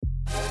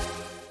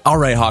All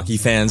right, hockey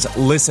fans,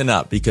 listen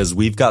up because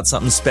we've got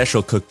something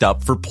special cooked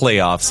up for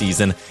playoff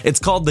season. It's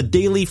called the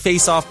Daily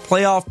Face-Off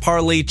Playoff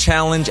Parlay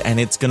Challenge, and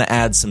it's going to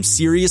add some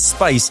serious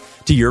spice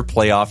to your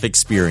playoff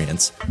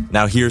experience.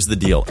 Now, here's the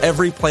deal.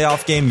 Every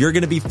playoff game, you're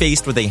going to be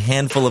faced with a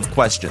handful of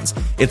questions.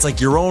 It's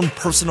like your own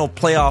personal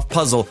playoff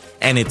puzzle,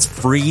 and it's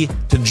free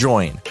to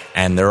join.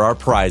 And there are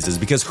prizes,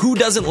 because who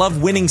doesn't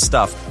love winning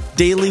stuff?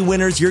 Daily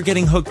winners, you're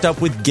getting hooked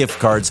up with gift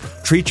cards.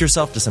 Treat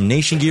yourself to some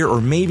Nation gear or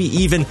maybe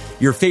even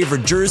your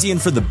favorite jersey.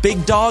 And for the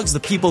big dogs, the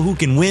people who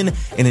can win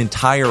an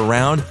entire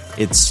round,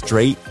 it's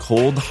straight,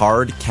 cold,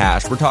 hard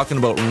cash. We're talking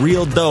about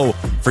real dough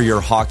for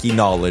your hockey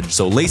knowledge.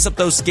 So lace up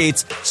those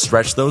skates,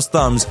 stretch those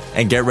thumbs,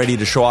 and get ready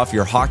to show off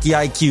your hockey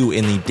IQ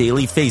in the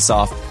Daily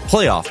Face-Off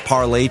Playoff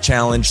Parlay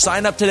Challenge.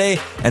 Sign up today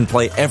and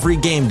play every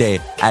game day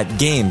at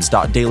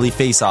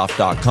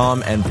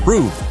games.dailyfaceoff.com and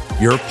prove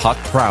your puck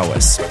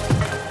prowess.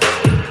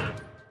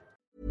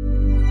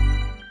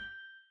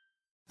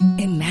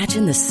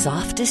 Imagine the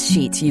softest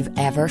sheets you've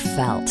ever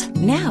felt.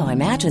 Now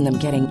imagine them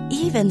getting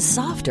even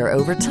softer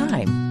over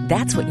time.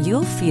 That's what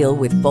you'll feel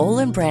with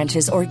Boll &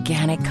 Branch's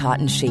organic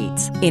cotton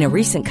sheets. In a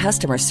recent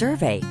customer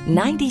survey,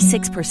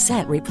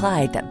 96%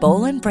 replied that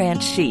Boll &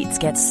 Branch sheets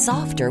get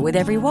softer with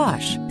every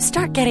wash.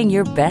 Start getting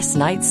your best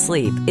night's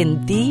sleep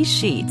in these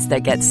sheets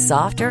that get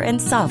softer and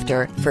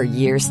softer for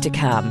years to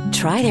come.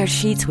 Try their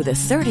sheets with a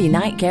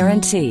 30-night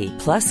guarantee.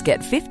 Plus, get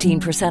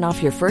 15%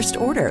 off your first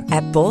order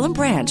at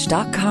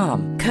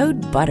bollandbranch.com.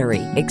 Code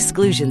BUTTERY.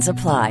 Exclusions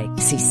apply.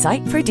 See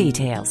site for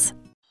details.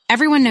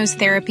 Everyone knows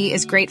therapy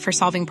is great for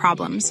solving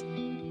problems,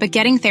 but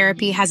getting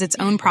therapy has its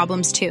own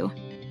problems too,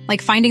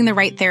 like finding the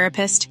right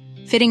therapist,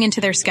 fitting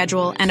into their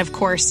schedule, and of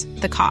course,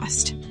 the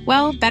cost.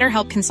 Well,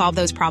 BetterHelp can solve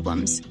those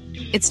problems.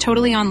 It's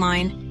totally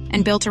online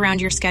and built around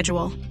your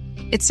schedule.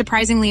 It's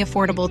surprisingly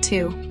affordable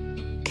too.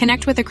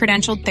 Connect with a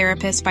credentialed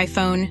therapist by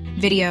phone,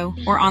 video,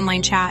 or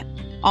online chat,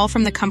 all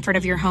from the comfort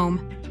of your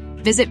home.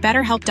 Visit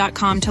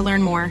BetterHelp.com to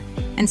learn more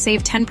and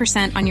save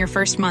 10% on your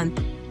first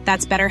month.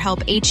 That's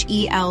BetterHelp,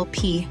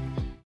 H-E-L-P.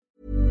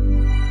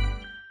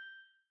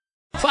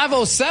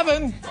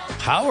 5:07.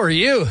 How are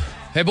you?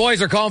 Hey, boys,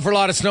 they're calling for a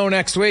lot of snow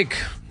next week.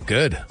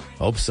 Good.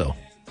 Hope so.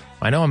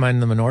 I know I'm in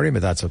the minority,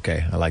 but that's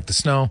okay. I like the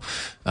snow.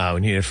 We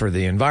need it for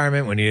the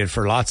environment. We need it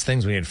for lots of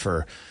things. We need it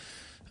for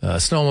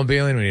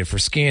snowmobiling. We need it for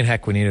skiing.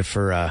 Heck, we need it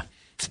for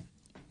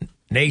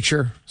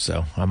nature.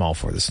 So I'm all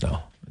for the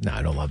snow. Now,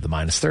 I don't love the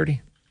minus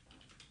 30,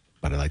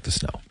 but I like the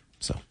snow.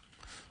 So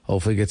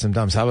hopefully get some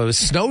dumps. How about a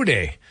snow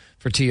day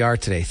for TR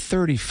today?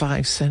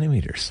 35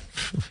 centimeters.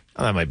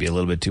 That might be a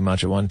little bit too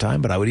much at one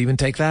time, but I would even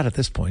take that at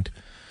this point.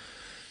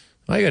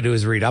 All you got to do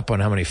is read up on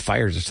how many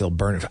fires are still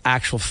burning,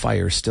 actual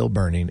fires still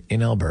burning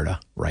in Alberta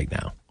right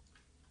now.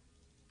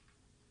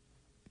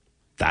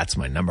 That's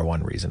my number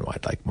one reason why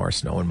I'd like more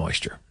snow and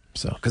moisture.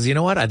 So, because you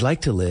know what? I'd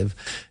like to live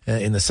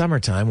in the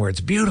summertime where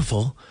it's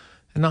beautiful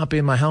and not be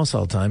in my house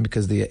all the time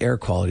because the air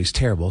quality is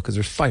terrible because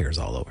there's fires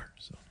all over.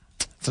 So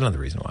that's another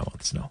reason why I want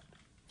the snow.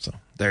 So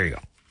there you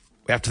go.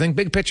 We have to think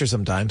big picture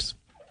sometimes.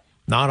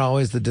 Not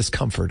always the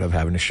discomfort of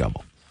having to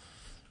shovel.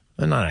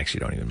 And I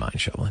actually don't even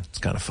mind shoveling. It's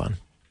kind of fun.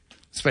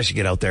 Especially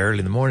get out there early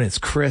in the morning. It's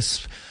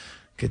crisp.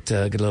 Get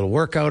a little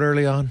workout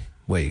early on.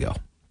 Way you go.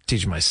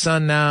 Teaching my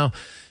son now.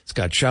 He's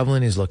got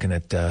shoveling. He's looking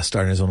at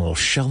starting his own little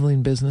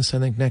shoveling business, I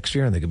think, next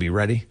year. And they could be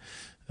ready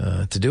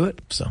to do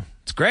it. So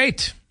it's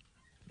great.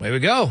 Way we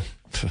go.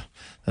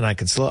 Then I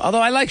can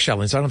although I like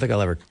shoveling, so I don't think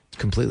I'll ever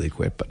completely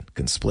quit, but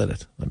can split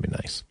it. That'd be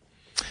nice.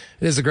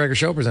 It is the Gregor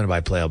Show presented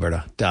by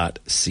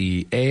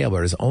PlayAlberta.ca,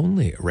 Alberta's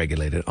only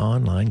regulated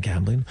online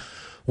gambling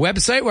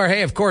website where,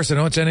 hey, of course, I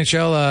know it's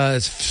NHL.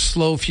 It's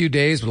slow few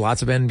days, but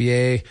lots of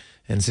NBA,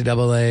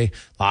 NCAA,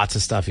 lots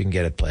of stuff you can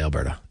get at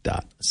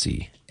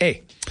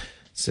PlayAlberta.ca.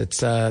 So it's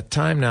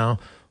time now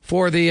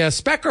for the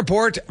Spec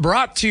Report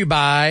brought to you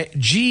by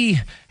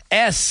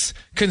GS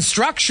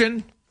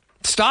Construction.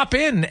 Stop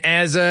in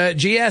as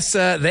GS,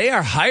 they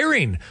are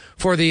hiring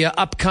for the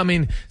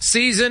upcoming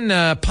season.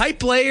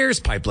 Pipe layers,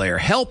 pipe layer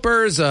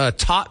helpers,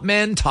 top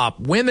men, top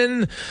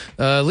women,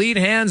 lead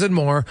hands, and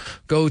more.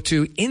 Go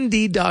to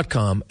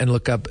Indeed.com and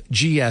look up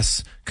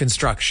GS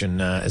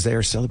Construction as they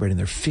are celebrating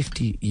their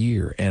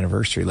 50-year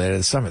anniversary later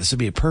this summer. This would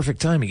be a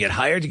perfect time. You get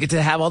hired, you get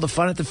to have all the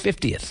fun at the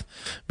 50th.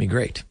 Be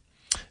great.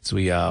 So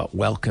we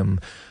welcome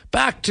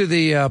back to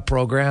the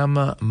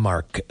program,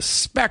 Mark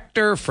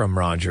Spector from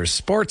Rogers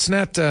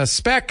Sportsnet.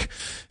 Spec,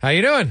 how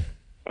you doing?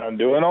 I'm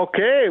doing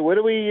okay. What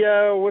do we?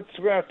 We're going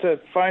to have to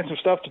find some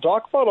stuff to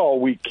talk about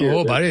all week here.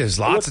 Oh, buddy, there's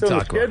lots to talk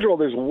about. Schedule.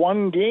 There's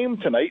one game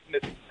tonight, and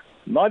it's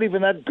not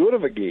even that good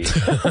of a game.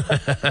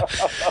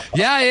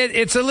 Yeah,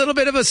 it's a little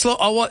bit of a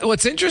slow.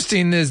 What's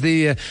interesting is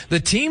the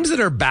teams that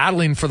are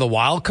battling for the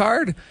wild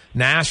card,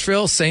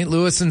 Nashville, St.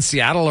 Louis, and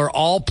Seattle, are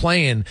all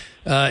playing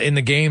in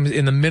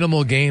the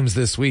minimal games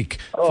this week.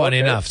 Funny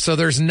enough, so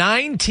there's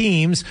 9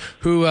 teams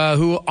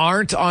who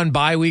aren't on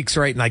bye weeks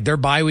right now. Like their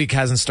bye week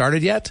hasn't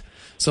started yet.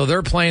 So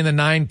they're playing, the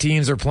 9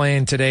 teams are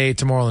playing today,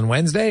 tomorrow, and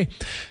Wednesday.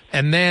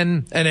 And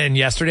then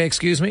yesterday,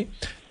 excuse me.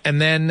 And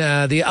then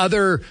the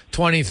other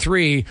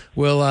 23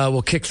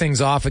 will kick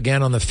things off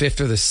again on the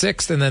 5th or the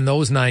 6th, and then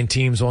those 9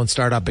 teams won't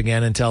start up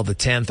again until the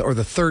 10th or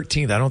the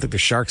 13th. I don't think the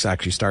Sharks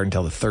actually start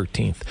until the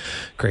 13th.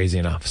 Crazy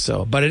enough.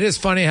 So, but it is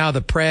funny how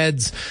the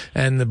Preds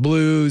and the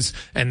Blues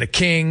and the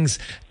Kings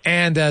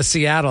and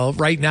Seattle,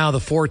 right now the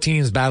 4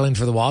 teams battling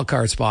for the wild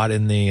card spot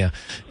in the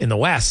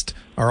West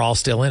are all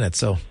still in it.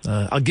 So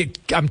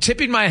I'm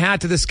tipping my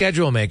hat to the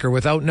schedule maker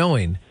without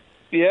knowing.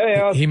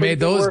 Yeah. He made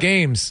those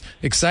games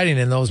exciting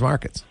in those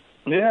markets.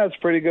 Yeah, it's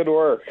pretty good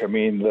work. I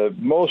mean, the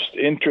most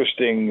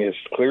interesting is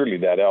clearly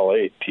that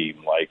LA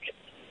team. Like,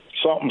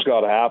 something's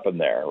got to happen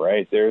there,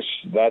 right?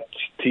 That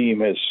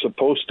team is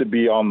supposed to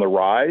be on the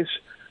rise.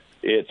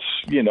 It's,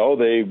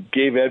 they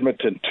gave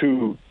Edmonton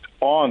 2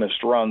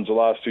 honest runs the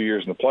last 2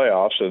 years in the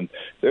playoffs, and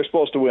they're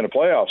supposed to win a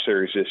playoff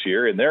series this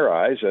year in their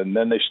eyes, and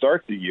then they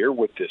start the year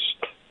with this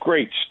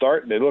great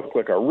start, and they look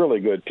like a really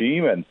good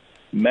team, and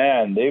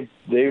man, they're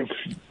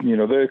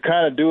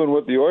kind of doing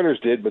what the Oilers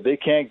did, but they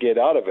can't get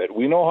out of it.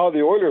 We know how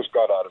the Oilers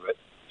got out of it,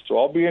 so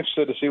I'll be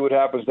interested to see what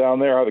happens down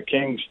there, how the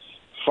Kings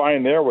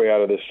find their way out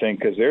of this thing,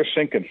 because they're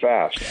sinking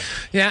fast.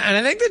 Yeah, and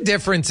I think the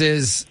difference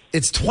is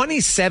it's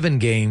 27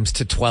 games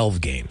to 12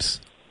 games.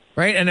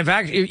 Right? And in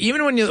fact,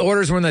 even when the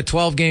Oilers were in that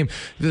 12 game,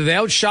 they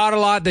outshot a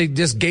lot. They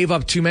just gave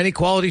up too many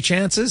quality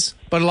chances.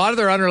 But a lot of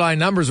their underlying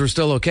numbers were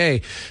still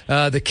okay.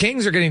 The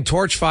Kings are getting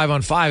torched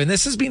 5-on-5, and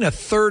this has been a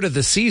third of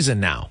the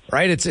season now,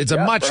 right? It's a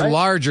much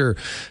larger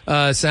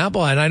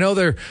sample. And I know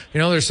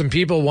there's some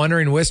people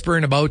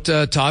whispering about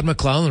Todd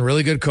McClellan, a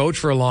really good coach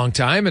for a long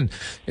time. And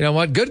you know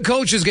what? Good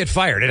coaches get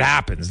fired. It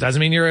happens. Doesn't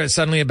mean you're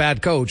suddenly a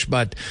bad coach.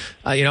 But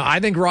I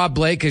think Rob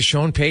Blake has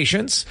shown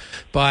patience.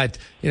 But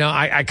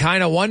I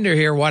kind of wonder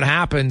here what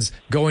happens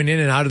going in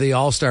and out of the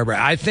All-Star break.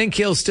 I think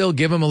he'll still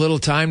give him a little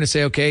time to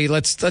say, okay,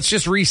 let's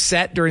just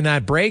reset during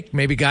that break.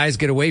 Maybe guys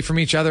get away from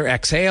each other,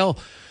 exhale.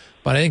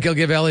 But I think he'll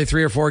give LA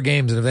 3 or 4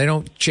 games, and if they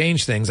don't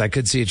change things, I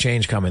could see a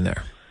change coming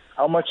there.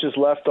 How much is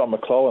left on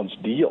McClellan's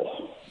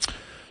deal?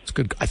 It's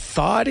good. I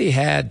thought he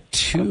had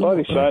 2. I thought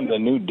he signed a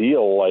new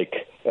deal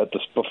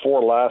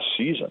before last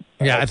season.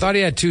 Yeah, I thought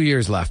he had 2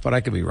 years left, but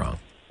I could be wrong.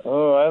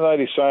 Oh, I thought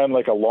he signed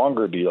a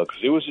longer deal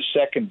because it was his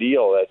second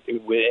deal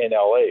in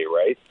L.A.,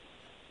 right?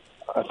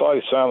 I thought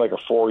he signed a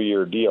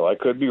 4-year deal. I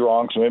could be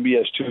wrong, so maybe he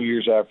has 2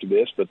 years after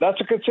this. But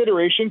that's a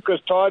consideration because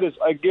Todd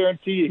I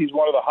guarantee you, he's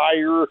one of the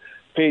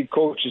higher-paid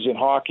coaches in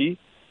hockey,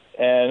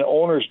 and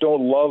owners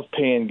don't love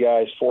paying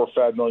guys $4 or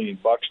 $5 million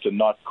to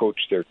not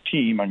coach their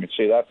team. I can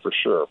say that for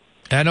sure.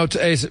 I know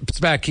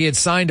Spec, he had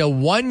signed a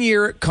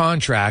 1-year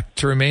contract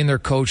to remain their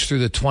coach through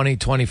the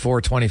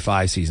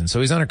 2024-25 season. So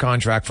he's under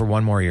contract for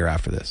 1 more year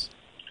after this.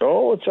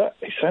 Oh, what's that?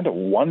 He signed a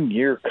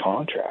 1-year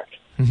contract.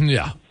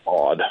 Yeah.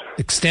 Odd.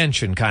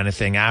 Extension kind of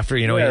thing after,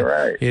 he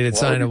had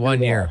signed a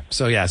 1 year.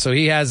 So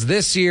he has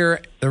this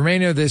year, the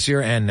remainder of this year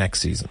and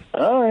next season.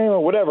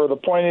 Whatever. The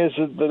point is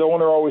that the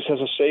owner always has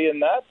a say in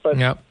that, but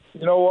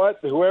you know what?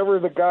 Whoever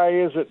the guy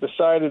is that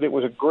decided it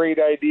was a great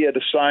idea to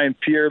sign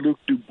Pierre-Luc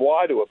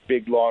Dubois to a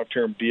big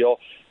long-term deal,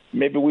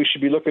 maybe we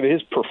should be looking at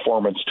his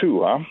performance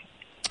too, huh?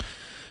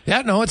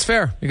 Yeah, no, it's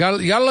fair. You got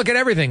to look at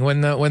everything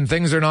when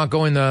things are not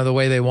going the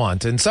way they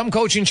want. And some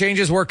coaching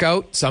changes work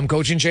out, some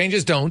coaching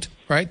changes don't.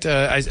 Right?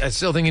 I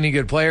still think you need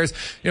good players.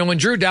 when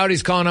Drew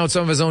Doughty's calling out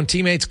some of his own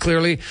teammates,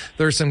 clearly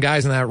there's some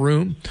guys in that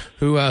room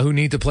who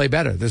need to play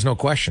better. There's no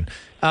question.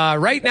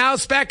 Right now,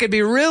 Spec, it'd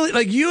be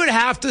really you would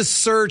have to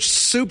search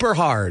super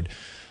hard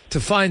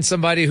to find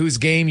somebody whose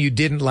game you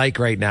didn't like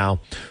right now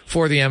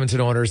for the Edmonton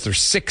Oilers. They're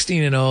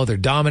 16-0. They're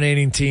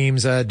dominating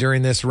teams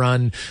during this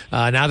run.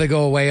 Now they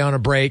go away on a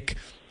break.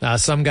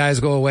 Some guys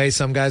go away.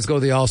 Some guys go to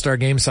the All-Star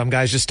game. Some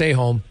guys just stay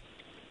home.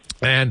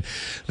 And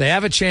they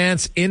have a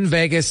chance in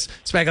Vegas.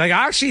 Spec, I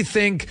actually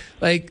think,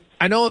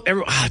 I know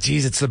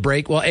it's the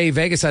break. Well,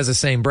 Vegas has the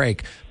same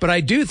break. But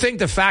I do think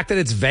the fact that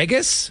it's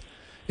Vegas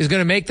is going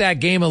to make that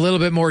game a little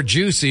bit more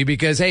juicy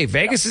because, hey,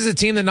 Vegas is a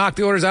team that knocked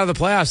the Oilers out of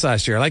the playoffs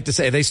last year. I like to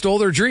say they stole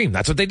their dream.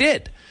 That's what they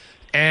did.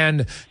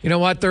 And you know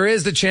what? There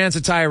is the chance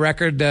to tie a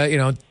record,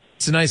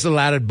 it's a nice little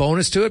added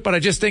bonus to it, but I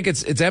just think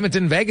it's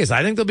Edmonton, Vegas.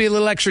 I think there'll be a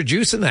little extra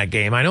juice in that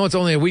game. I know it's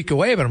only a week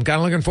away, but I'm kind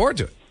of looking forward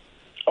to it.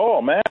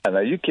 Oh, man,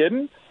 are you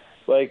kidding?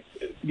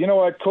 You know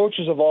what?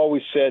 Coaches have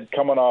always said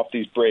coming off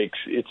these breaks,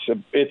 it's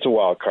a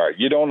wild card.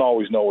 You don't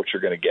always know what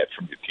you're going to get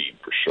from your team,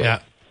 for sure. Yeah.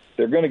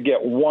 They're going to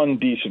get one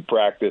decent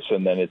practice,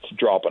 and then it's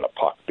dropping a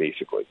puck,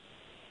 basically.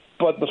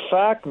 But the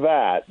fact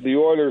that the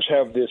Oilers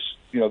have this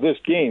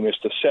game is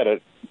to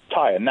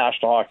tie a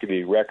National Hockey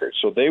League record,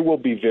 so they will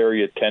be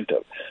very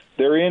attentive.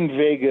 They're in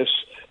Vegas,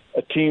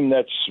 a team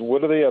that's,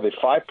 what are they? Are they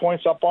 5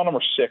 points up on them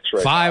or 6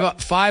 right now?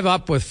 5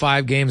 up with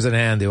 5 games in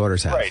hand, the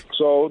Oilers have. Right.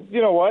 So,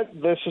 you know what?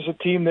 This is a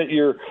team that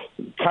you're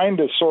kind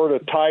of sort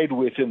of tied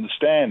with in the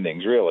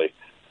standings, really.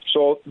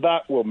 So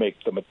that will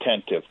make them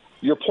attentive.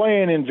 You're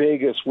playing in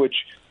Vegas, which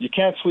you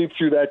can't sleep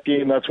through that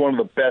game. That's one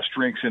of the best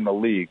rinks in the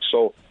league.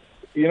 So,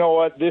 you know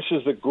what? This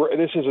is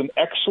an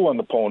excellent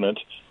opponent.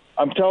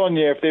 I'm telling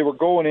you, if they were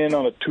going in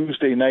on a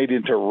Tuesday night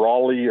into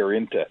Raleigh or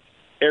into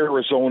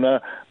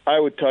Arizona. I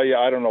would tell you,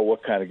 I don't know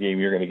what kind of game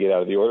you're going to get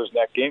out of the Oilers in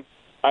that game.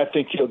 I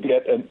think you'll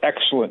get an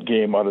excellent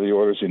game out of the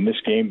Oilers in this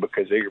game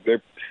because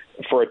they're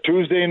for a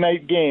Tuesday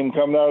night game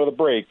coming out of the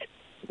break,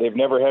 they've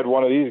never had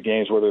one of these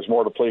games where there's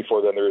more to play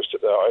for than there is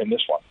in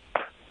this one.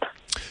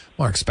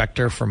 Mark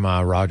Spector from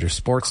Rogers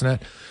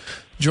Sportsnet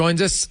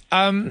joins us.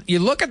 You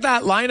look at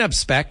that lineup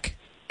spec,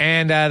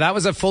 and that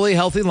was a fully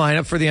healthy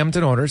lineup for the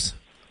Edmonton Oilers.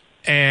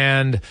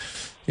 And,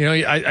 you know,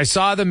 I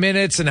saw the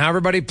minutes and how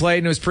everybody played,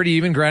 and it was pretty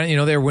even. Granted, you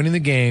know, they were winning the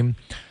game.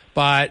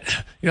 But,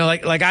 you know,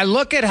 like I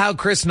look at how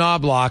Chris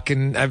Knobloch,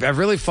 and I've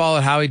really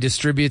followed how he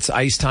distributes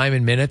ice time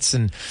and minutes.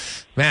 And,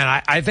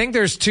 man, I think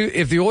there's two.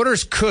 If the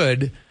Oilers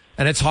could,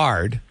 and it's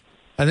hard,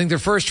 I think their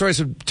first choice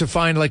would to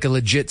find like a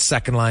legit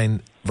second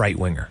line right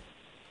winger.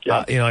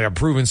 Yeah. You know, like a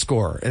proven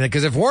scorer. And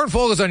because if Warren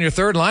Fogel's on your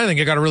third line, I think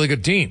you got a really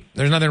good team.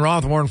 There's nothing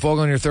wrong with Warren Fogle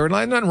on your third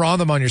line. Nothing wrong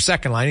with him on your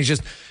second line.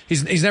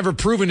 He's never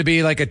proven to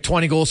be like a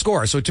 20-goal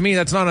scorer. So to me,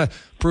 that's not a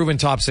proven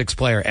top six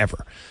player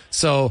ever.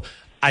 So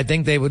I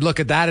think they would look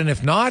at that. And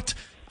if not,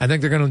 I think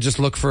they're going to just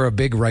look for a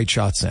big right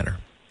shot center.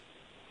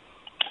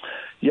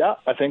 Yeah,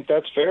 I think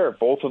that's fair.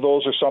 Both of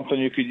those are something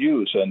you could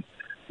use. And,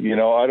 you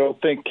know, I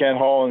don't think Ken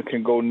Holland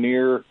can go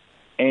near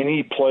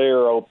any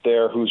player out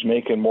there who's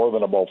making more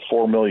than about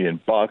 $4 million.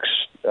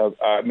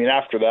 I mean,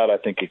 after that, I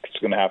think it's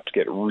going to have to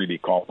get really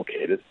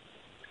complicated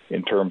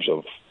in terms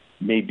of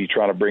maybe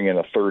trying to bring in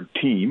a third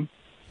team.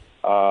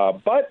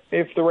 But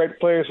if the right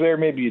player's there,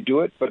 maybe you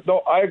do it. But no,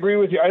 I agree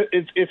with you.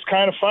 It's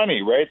kind of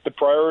funny, right? The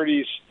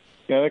priorities,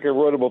 you know, I think I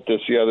wrote about this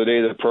the other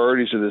day, the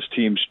priorities of this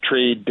team's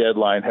trade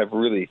deadline have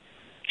really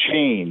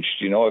changed.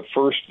 You know, at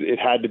first it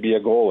had to be a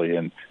goalie,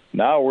 and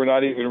now we're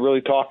not even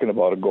really talking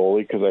about a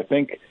goalie because I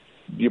think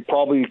you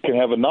probably can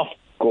have enough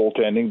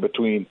goaltending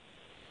between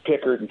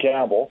Pickard and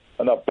Campbell,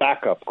 enough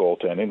backup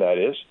goaltending, that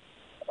is.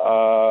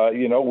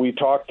 You know, we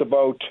talked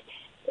about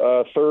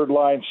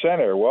third-line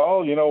center.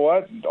 Well, you know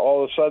what?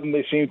 All of a sudden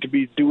they seem to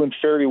be doing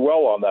fairly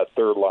well on that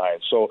third line.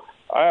 So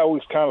I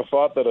always kind of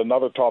thought that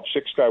another top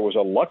six guy was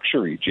a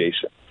luxury,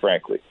 Jason,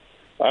 frankly.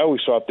 I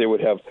always thought they would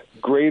have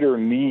greater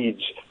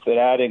needs than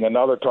adding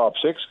another top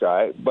six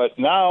guy. But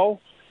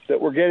now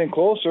that we're getting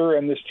closer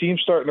and this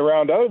team's starting to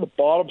round out, the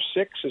bottom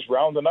six is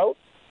rounding out,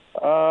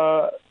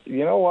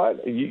 you know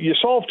what? You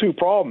solve two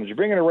problems. You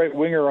bring in a right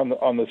winger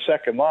on the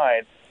second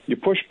line. You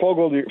push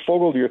Fogle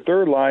to your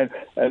third line,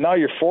 and now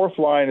your fourth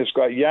line has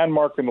got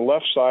Janmark on the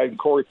left side and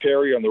Corey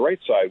Perry on the right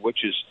side,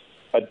 which is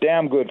a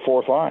damn good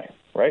fourth line,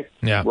 right?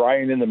 Yeah.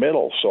 Ryan in the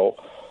middle. So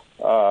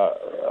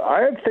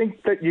I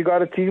think that you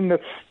got a team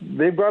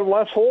they've got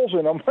less holes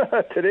in them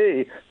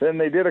today than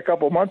they did a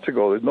couple months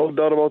ago. There's no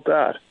doubt about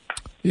that.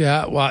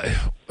 Yeah, well,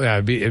 yeah,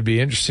 it'd be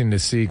interesting to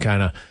see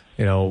kind of,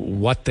 you know,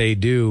 what they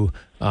do,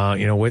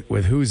 you know,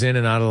 with who's in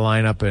and out of the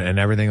lineup and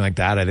everything like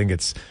that. I think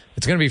it's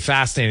going to be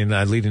fascinating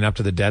leading up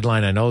to the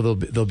deadline. I know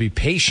they'll be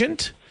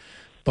patient,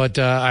 but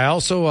I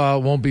also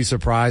won't be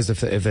surprised if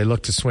they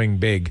look to swing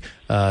big.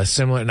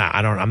 Similar,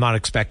 I'm not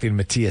expecting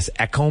Matthias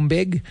Ekholm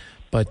big,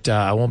 but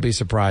I won't be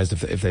surprised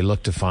if they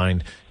look to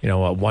find, you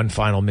know, one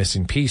final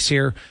missing piece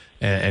here.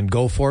 And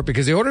go for it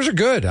because the Oilers are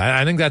good.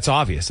 I think that's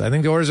obvious. I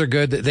think the Oilers are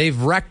good. They've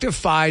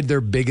rectified their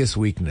biggest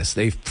weakness.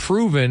 They've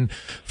proven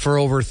for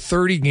over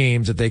 30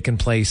 games that they can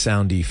play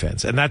sound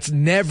defense. And that's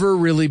never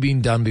really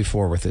been done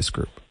before with this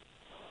group.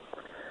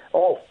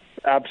 Oh,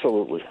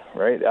 absolutely.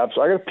 Right?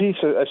 Absolutely. I got a piece.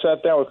 I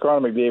sat down with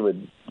Connor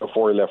McDavid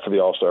before he left for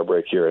the All-Star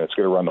break here, and it's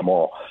going to run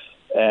tomorrow.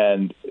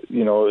 And,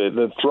 you know,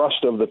 the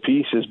thrust of the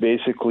piece is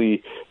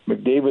basically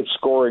McDavid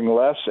scoring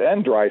less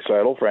and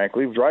Draisaitl,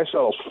 frankly.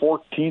 Draisaitl's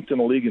 14th in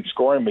the league in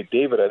scoring.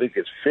 McDavid, I think,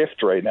 is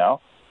 5th right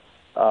now.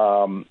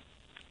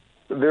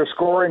 They're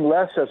scoring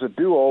less as a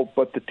duo,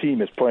 but the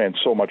team is playing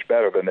so much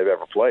better than they've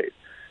ever played.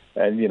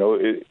 And, you know,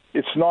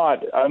 it's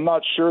not – I'm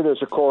not sure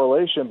there's a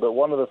correlation, but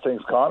one of the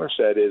things Connor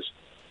said is,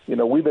 you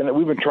know, we've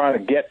been trying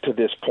to get to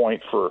this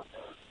point for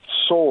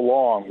so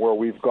long where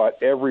we've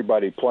got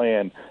everybody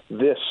playing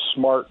this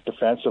smart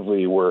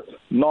defensively. We're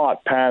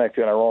not panicked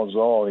in our own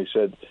zone. He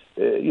said,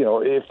 you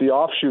know, if the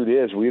offshoot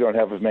is we don't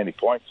have as many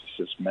points,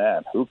 he says,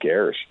 man, who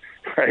cares,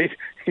 right?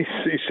 He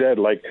said,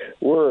 like,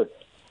 we're,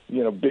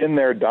 you know, been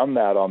there, done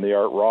that on the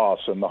Art Ross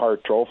and the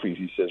Hart trophies.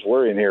 He says,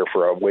 we're in here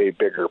for a way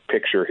bigger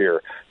picture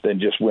here than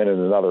just winning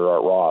another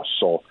Art Ross.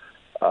 So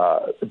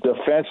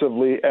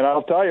defensively, and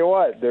I'll tell you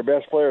what, their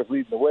best player is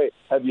leading the way.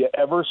 Have you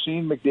ever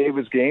seen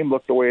McDavid's game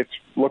look the way it's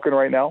looking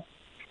right now?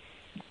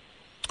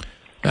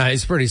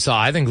 It's pretty solid.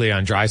 I think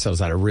Leon Draisaitl's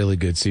had a really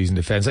good season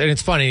defense. And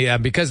it's funny,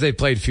 because they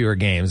played fewer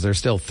games, they're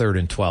still 3rd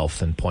and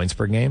 12th in points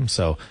per game.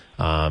 So,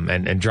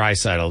 and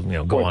Draisaitl, you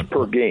know, go points on.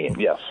 Per game,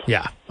 yes.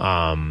 Yeah.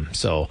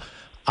 So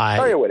I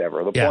tell you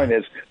whatever. The point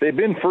is they've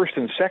been 1st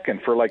and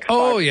 2nd for like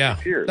 5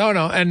 years. No.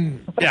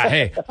 And yeah,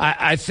 hey,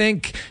 I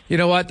think, You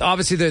know what?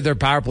 Obviously, their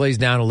power play's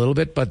down a little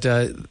bit, but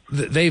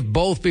they've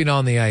both been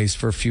on the ice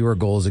for fewer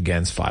goals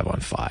against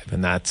 5-on-5,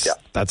 and that's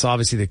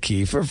obviously the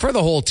key for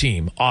the whole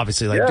team.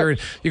 Obviously,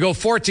 you go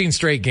 14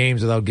 straight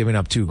games without giving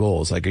up 2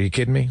 goals. Like, are you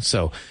kidding me?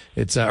 So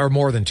it's or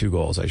more than 2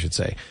 goals, I should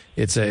say.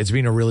 It's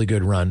been a really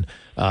good run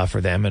for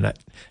them,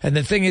 and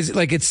the thing is,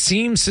 like, it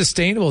seems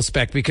sustainable,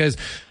 Spec, because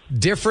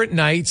different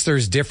nights,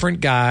 there's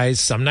different guys.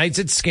 Some nights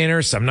it's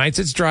Skinner, some nights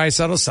it's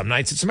Draisaitl, some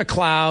nights it's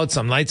McLeod,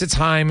 some nights it's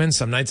Hyman,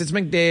 some nights it's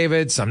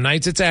McDavid, some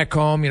nights it's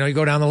Ekholm. You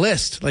go down the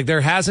list. Like, there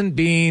hasn't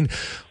been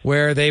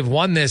where they've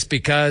won this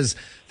because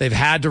they've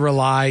had to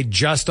rely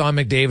just on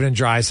McDavid and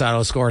Draisaitl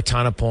to score a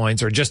ton of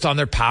points, or just on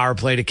their power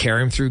play to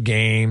carry them through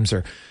games,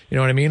 or, you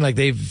know what I mean? Like,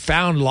 they've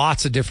found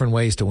lots of different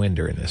ways to win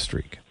during this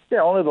streak.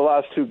 Yeah, only the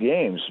last 2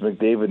 games,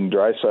 McDavid and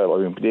Draisaitl.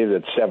 I mean, McDavid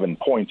had 7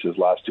 points his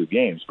last 2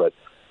 games, but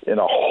in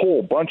a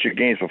whole bunch of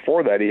games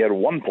before that, he had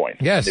 1 point.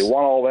 Yes. They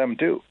won all of them,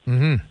 too.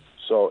 Mm-hmm.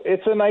 So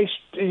it's a nice,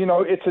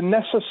 it's a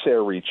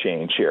necessary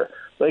change here.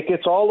 Like,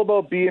 it's all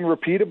about being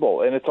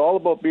repeatable, and it's all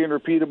about being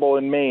repeatable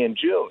in May and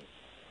June.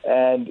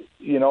 And,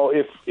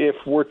 if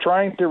we're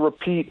trying to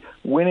repeat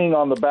winning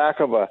on the back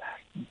of a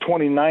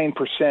 29%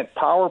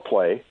 power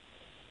play,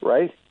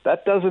 right,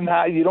 that doesn't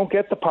you don't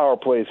get the power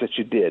plays that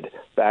you did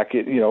back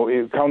at,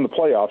 come the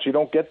playoffs. You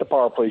don't get the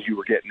power plays you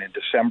were getting in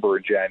December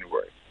and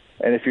January.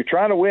 And if you're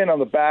trying to win on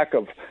the back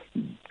of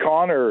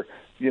Connor,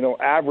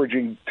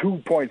 averaging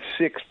 2.6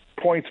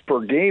 points per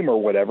game or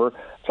whatever,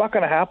 it's not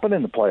going to happen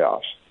in the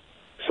playoffs.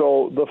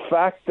 So the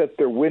fact that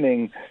they're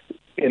winning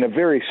in a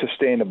very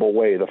sustainable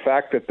way, the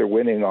fact that they're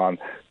winning on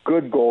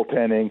good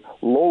goaltending,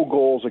 low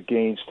goals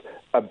against,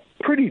 a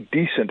pretty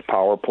decent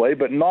power play,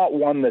 but not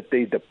one that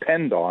they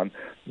depend on,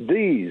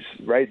 this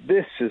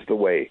is the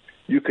way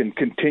you can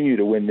continue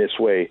to win this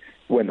way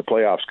when the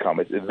playoffs come.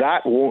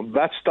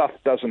 That stuff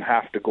doesn't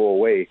have to go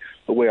away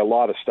the way a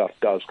lot of stuff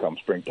does come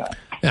springtime.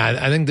 Yeah,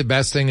 I think the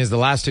best thing is the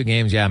last 2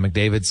 games. Yeah,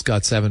 McDavid's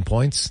got 7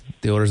 points.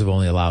 The Oilers have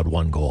only allowed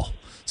 1 goal.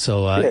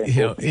 So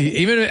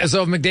even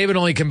so, if McDavid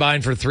only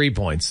combined for 3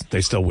 points,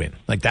 they still win.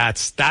 Like,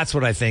 that's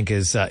what I think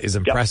is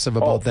impressive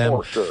about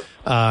them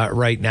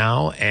right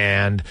now.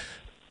 And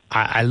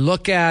I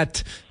look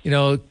at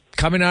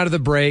coming out of the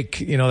break,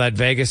 that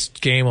Vegas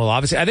game will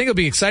obviously, I think it'll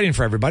be exciting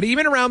for everybody,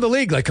 even around the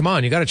league. Like, come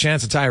on, you got a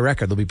chance to tie a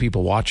record. There'll be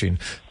people watching.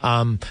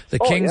 The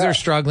Kings are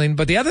struggling.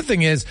 But the other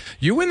thing is,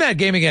 you win that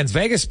game against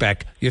Vegas,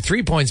 Spec, you're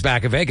 3 points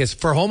back of Vegas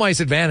for home ice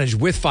advantage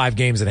with 5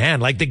 games in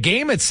hand. Like, the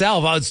game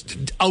itself,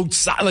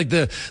 outside, like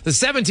the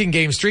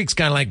 17-game streak's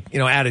kind of like,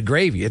 added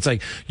gravy. It's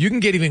like, you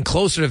can get even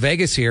closer to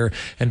Vegas here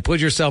and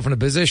put yourself in a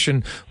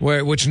position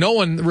which no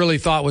one really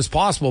thought was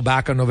possible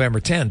back on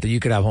November 10th, that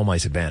you could have home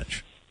ice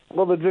advantage.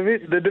 Well, the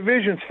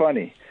division's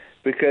funny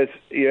because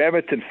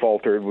Edmonton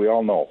faltered, we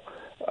all know.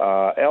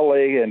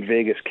 L.A. and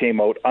Vegas came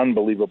out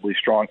unbelievably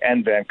strong,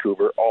 and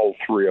Vancouver, all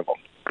 3 of them,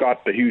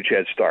 got the huge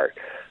head start.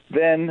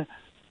 Then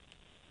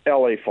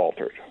L.A.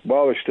 faltered.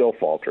 Well, they're still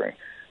faltering.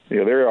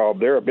 They're a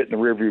bit in the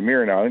rearview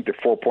mirror now. I think they're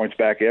 4 points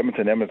back.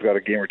 Edmonton's got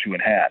a game or 2 in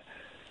hand.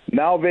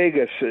 Now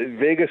Vegas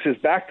is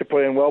back to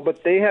playing well,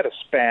 but they had a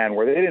span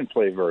where they didn't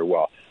play very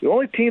well. The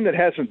only team that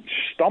hasn't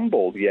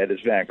stumbled yet is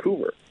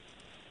Vancouver.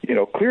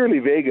 Clearly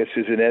Vegas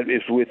is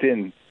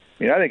within.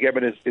 I think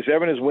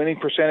Edmonton's winning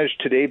percentage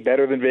today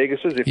better than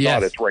Vegas's? If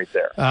not, it's right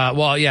there.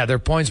 Their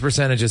points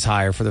percentage is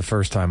higher for the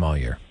first time all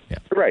year. Yeah.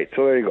 Right,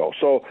 so there you go.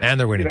 So, and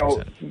their winning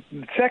percentage.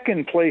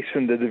 Second place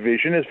in the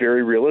division is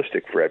very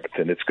realistic for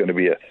Edmonton. It's going to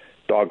be a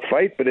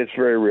dogfight, but it's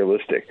very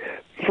realistic.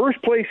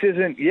 First place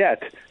isn't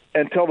yet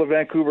until the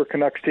Vancouver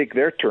Canucks take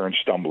their turn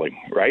stumbling,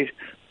 right?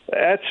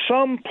 At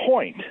some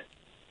point,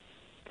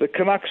 the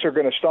Canucks are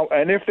going to stumble.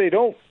 And if they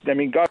don't,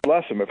 God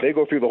bless them, if they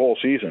go through the whole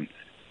season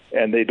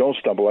and they don't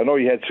stumble. I know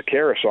you had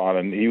Sakaris on,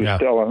 and he was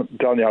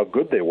telling you how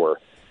good they were.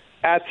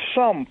 At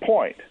some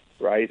point,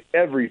 right,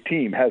 every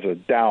team has a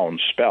down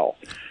spell.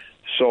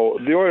 So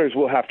the Oilers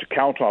will have to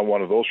count on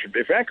one of those.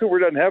 If Vancouver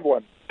doesn't have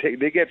one,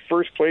 they get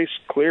first place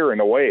clear in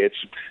a way,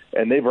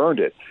 and they've earned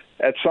it.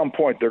 At some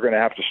point, they're going to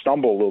have to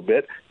stumble a little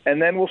bit,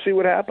 and then we'll see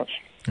what happens.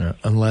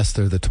 Unless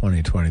they're the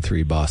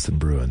 2023 Boston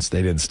Bruins.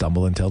 They didn't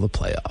stumble until the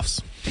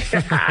playoffs.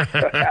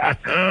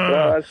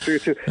 Well, that's true,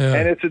 too. Yeah.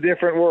 And it's a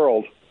different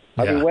world.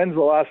 I mean, when's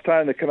the last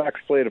time the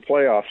Canucks played a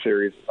playoff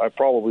series?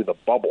 Probably the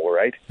bubble,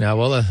 right? Yeah,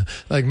 well,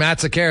 like Matt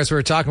Sakaris, we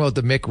were talking about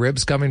the Mick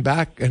Ribs coming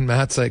back, and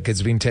Matt's like,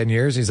 it's been 10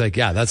 years. He's like,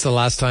 yeah, that's the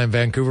last time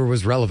Vancouver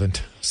was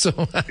relevant. So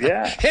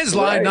his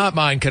line, not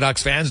mine,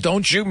 Canucks fans.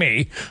 Don't shoot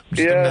me. I'm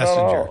just a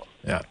messenger.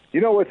 No.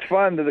 Yeah. What's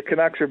fun? The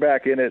Canucks are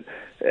back in it,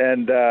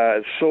 and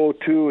so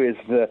too is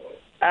the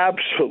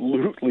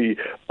absolutely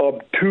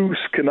obtuse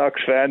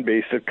Canucks fan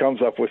base that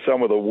comes up with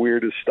some of the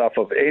weirdest stuff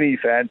of any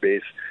fan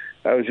base.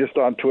 I was just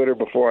on Twitter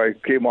before I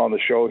came on the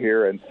show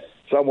here, and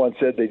someone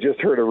said they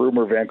just heard a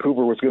rumor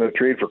Vancouver was going to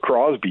trade for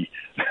Crosby.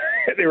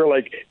 They were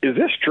like, is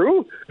this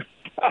true?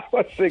 I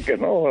was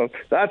thinking,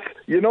 that's,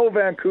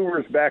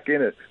 Vancouver's back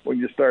in it when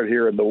you start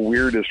hearing the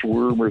weirdest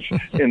rumors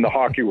in the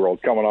hockey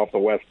world coming off the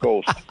West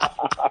Coast.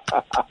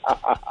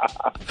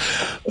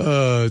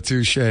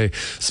 Touche.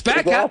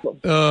 Spec. Awesome.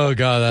 Oh,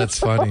 God, that's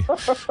funny.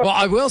 Well,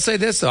 I will say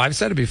this, though. I've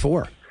said it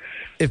before.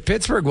 If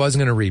Pittsburgh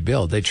wasn't going to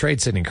rebuild, they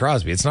trade Sidney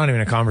Crosby. It's not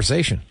even a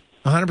conversation.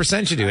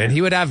 100% you do. And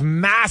he would have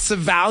massive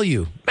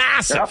value.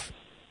 Massive. Yeah.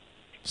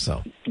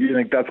 So, you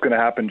think that's going to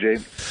happen,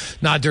 Jade?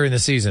 Not during the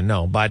season,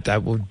 no. But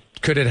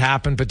could it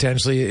happen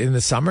potentially in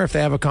the summer if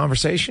they have a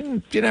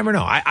conversation? You never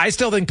know. I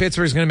still think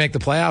Pittsburgh's going to make the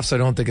playoffs. So I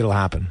don't think it'll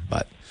happen.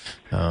 But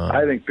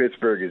I think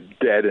Pittsburgh is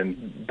dead,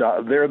 and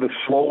they're the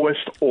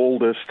slowest,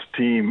 oldest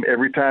team.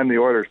 Every time the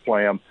Oilers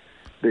play them,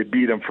 they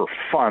beat them for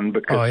fun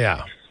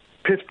because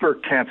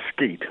Pittsburgh can't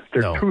skate.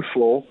 They're too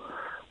slow.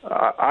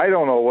 I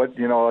don't know what,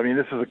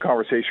 this is a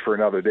conversation for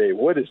another day.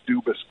 What is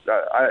Dubas?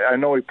 I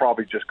know he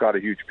probably just got a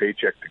huge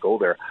paycheck to go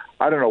there.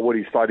 I don't know what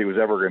he thought he was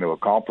ever going to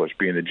accomplish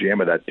being the GM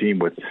of that team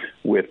with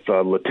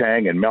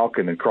Letang and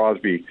Malkin and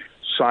Crosby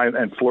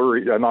and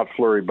Fleury, not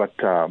Fleury, but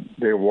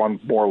they won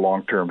more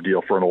long-term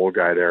deal for an old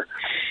guy there.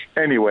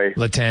 Anyway,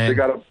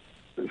 Letang.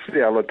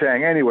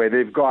 Letang. Anyway,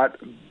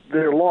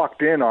 they're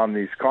locked in on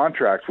these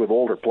contracts with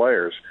older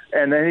players,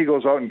 and then he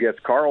goes out and gets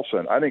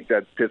Carlson. I think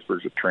that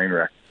Pittsburgh's a train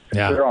wreck.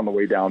 Yeah. They're on the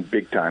way down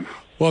big time.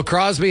 Well,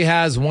 Crosby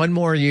has one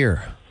more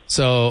year.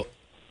 So,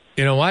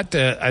 you know what?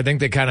 I think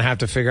they kind of have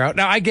to figure out.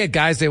 Now, I get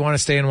guys, they want to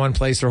stay in one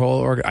place their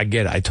whole org. I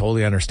get it. I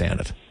totally understand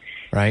it.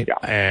 Right? Yeah.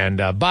 And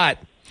but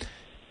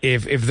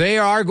if they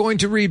are going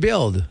to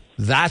rebuild,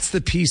 that's the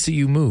piece that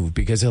you move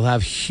because he'll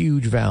have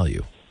huge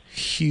value.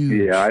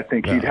 Huge. Yeah, I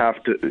think he'd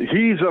have to.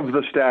 He's of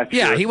the stature.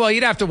 Yeah,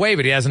 he'd have to waive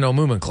it. He has a no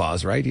movement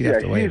clause, right? He'd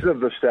have to waive he's of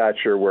the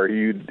stature where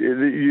he'd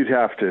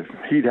have to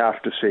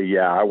say,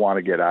 yeah, I want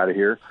to get out of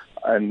here.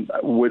 And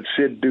would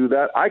Sid do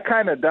that? I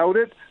kind of doubt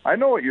it. I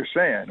know what you're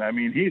saying. I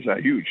mean, he's a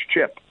huge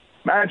chip.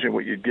 Imagine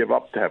what you'd give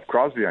up to have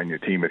Crosby on your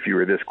team if you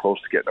were this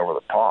close to getting over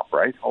the top,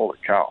 right? Holy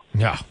cow.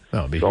 Yeah,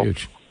 that would be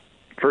huge.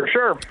 For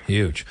sure.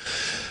 Huge.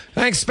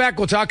 Thanks, Spec.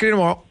 We'll talk to you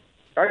tomorrow.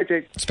 All right,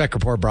 Jake. Spec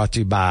Report brought to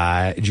you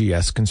by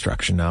GS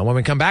Construction. Now, when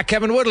we come back,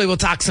 Kevin Woodley will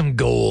talk some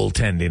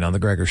goaltending on The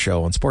Gregor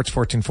Show on Sports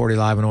 1440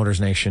 Live on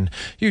Oilers Nation,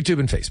 YouTube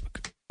and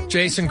Facebook.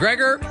 Jason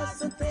Gregor,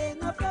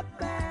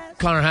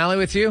 Connor Halley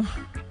with you.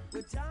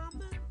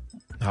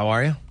 How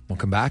are you?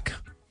 Welcome back.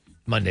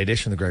 Monday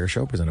edition of The Gregor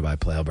Show presented by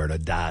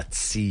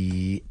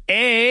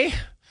PlayAlberta.ca.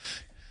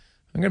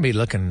 I'm going to be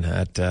looking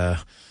at,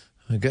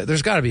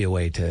 there's got to be a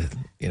way to,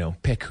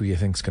 pick who you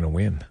think's going to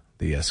win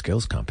the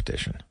skills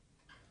competition.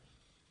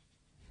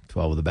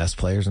 12 of the best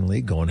players in the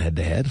league going head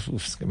to head.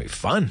 It's going to be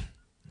fun.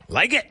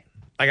 Like it.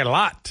 Like it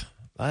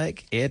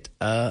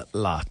a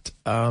lot.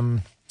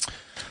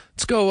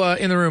 Let's go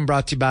in the room,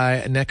 brought to you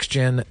by Next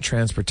Gen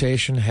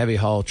Transportation, heavy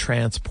haul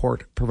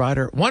transport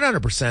provider,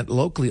 100%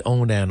 locally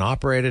owned and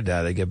operated.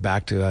 They give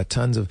back to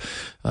tons of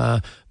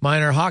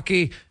minor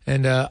hockey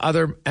and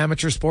other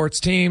amateur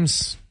sports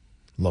teams,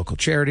 local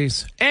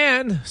charities,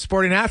 and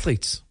sporting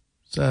athletes.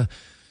 It's Devo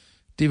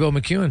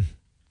McEwen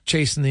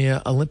chasing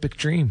the Olympic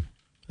dream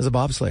as a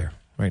bobslayer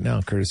right now,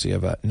 courtesy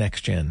of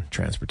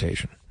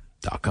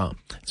nextgentransportation.com.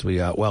 So we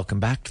welcome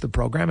back to the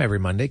program every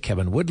Monday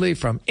Kevin Woodley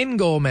from In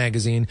Goal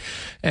Magazine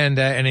and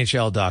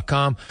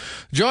NHL.com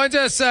joins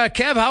us.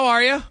 Kev, how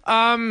are you?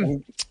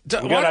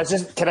 Good.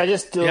 Can I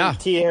just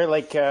tee here?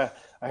 I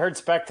heard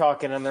Spec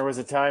talking, and there was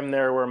a time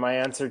there where my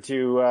answer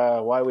to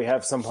why we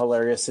have some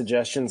hilarious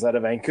suggestions out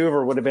of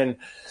Vancouver would have been,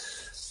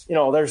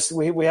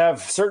 we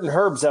have certain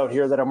herbs out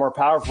here that are more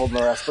powerful than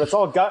the rest, but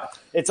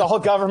it's all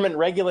government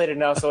regulated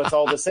now, so it's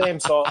all the same.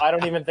 So I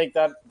don't even think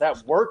that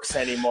works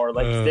anymore.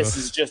 This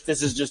is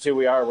just who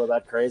we are. We're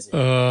that crazy.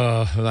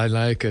 I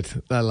like it.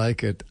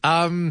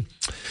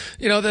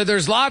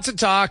 There's lots of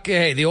talk.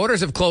 Hey, the Oilers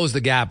have closed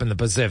the gap in the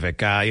Pacific.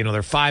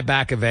 They're 5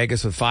 back of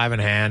Vegas with 5 in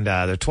hand.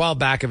 They're 12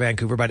 back of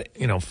Vancouver, but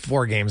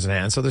 4 games in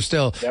hand. So they're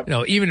still,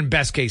 even in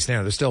best case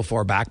scenario, they're still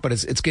 4 back, but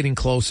it's getting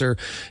closer.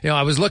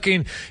 I was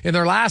looking in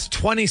their last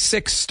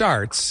 26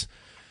 starts.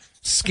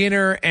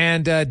 Skinner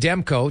and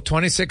Demko,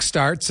 26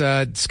 starts.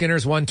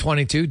 Skinner's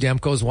 122,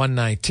 Demko's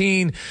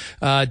 119.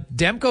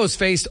 Demko's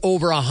faced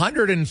over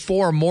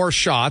 104 more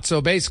shots,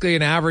 so basically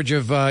an average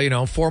of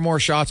 4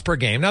 more shots per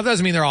game. Now, that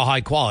doesn't mean they're all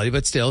high quality,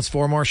 but still, it's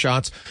 4 more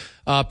shots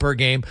per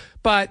game.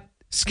 But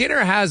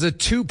Skinner has a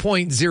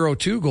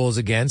 2.02 goals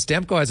against.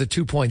 Demko has a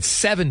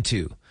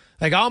 2.72.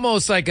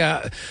 Almost like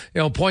a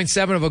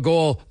 0.7 of a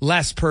goal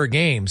less per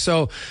game.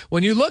 So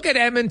when you look at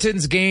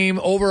Edmonton's game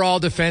overall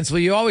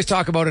defensively, you always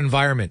talk about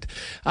environment.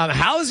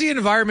 How's the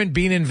environment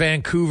been in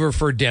Vancouver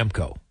for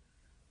Demko?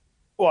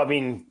 Well, I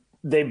mean,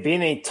 they've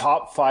been a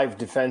top 5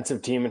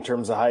 defensive team in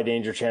terms of high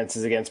danger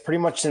chances against pretty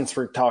much since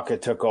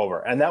Richtaka took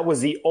over. And that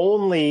was the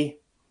only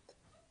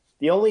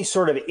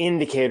sort of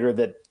indicator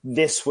that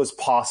this was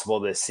possible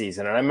this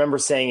season. And I remember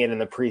saying it in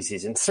the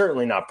preseason,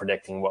 certainly not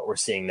predicting what we're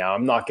seeing now.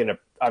 I'm not going to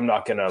I'm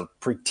not going to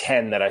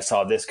pretend that I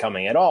saw this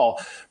coming at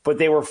all, but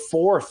they were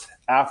fourth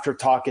after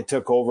Tocchet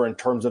took over in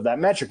terms of that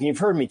metric. And you've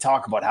heard me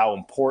talk about how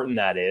important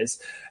that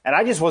is. And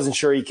I just wasn't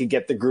sure he could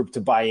get the group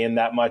to buy in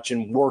that much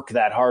and work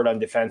that hard on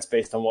defense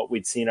based on what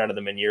we'd seen out of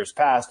them in years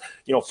past,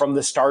 from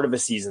the start of a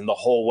season the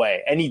whole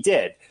way. And he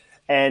did.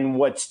 And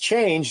what's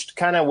changed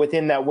kind of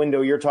within that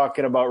window you're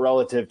talking about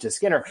relative to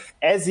Skinner,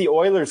 as the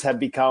Oilers have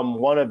become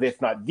one of,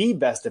 if not the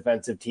best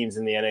defensive teams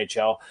in the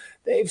NHL,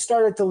 they've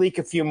started to leak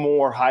a few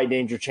more high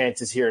danger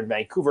chances here in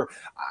Vancouver.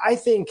 I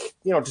think,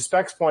 to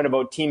Speck's point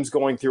about teams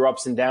going through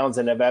ups and downs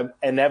and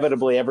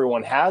inevitably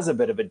everyone has a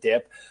bit of a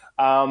dip,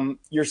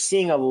 you're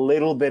seeing a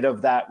little bit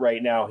of that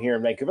right now here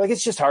in Vancouver. Like,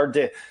 it's just hard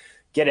to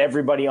get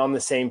everybody on the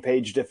same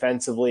page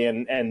defensively,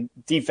 and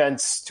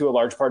defense to a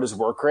large part is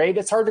work rate.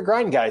 It's hard to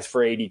grind guys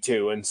for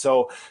 82. And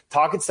so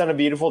Tocchet's done a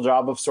beautiful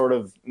job of sort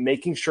of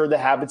making sure the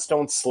habits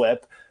don't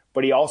slip,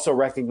 but he also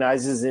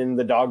recognizes in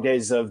the dog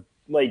days of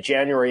late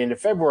January into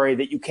February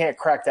that you can't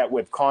crack that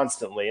whip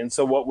constantly. And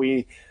so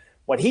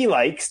what he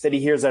likes that he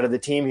hears out of the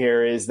team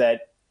here is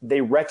that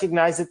they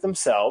recognize it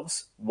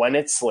themselves when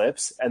it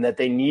slips and that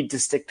they need to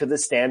stick to the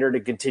standard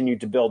and continue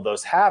to build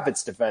those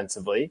habits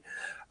defensively.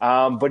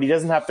 But he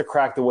doesn't have to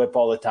crack the whip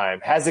all the time.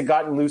 Has it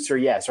gotten looser?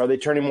 Yes. Are they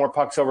turning more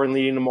pucks over and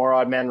leading to more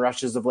odd man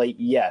rushes of late?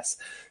 Yes.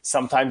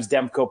 Sometimes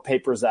Demko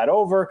papers that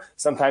over.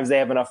 Sometimes they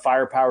have enough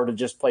firepower to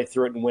just play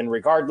through it and win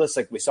regardless,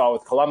 like we saw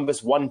with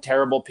Columbus, one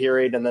terrible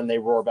period, and then they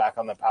roar back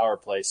on the power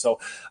play. So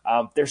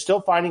they're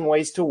still finding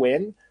ways to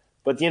win,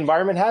 but the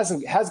environment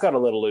has got a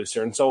little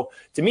looser. And so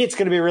to me, it's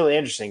going to be really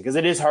interesting because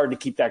it is hard to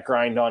keep that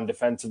grind on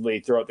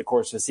defensively throughout the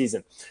course of the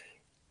season.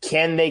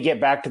 Can they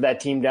get back to that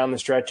team down the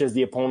stretch as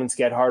the opponents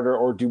get harder,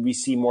 or do we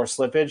see more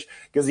slippage?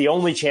 Because the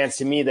only chance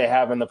to me they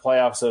have in the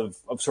playoffs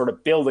of sort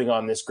of building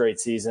on this great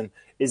season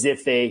is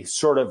if they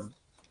sort of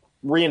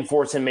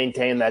reinforce and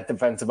maintain that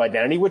defensive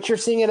identity, which you're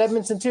seeing at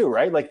Edmonton too,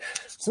 right? Like,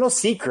 it's no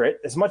secret,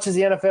 as much as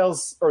the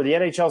NFL's or the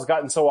NHL's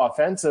gotten so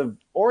offensive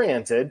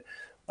oriented,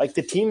 like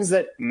the teams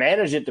that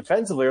manage it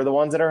defensively are the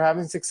ones that are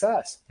having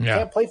success. You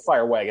can't play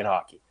fire wagon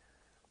hockey.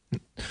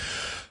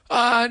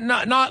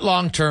 Not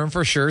long term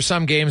for sure.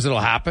 Some games it'll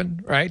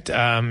happen, right?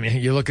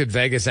 You look at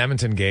Vegas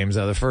Edmonton games.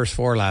 The first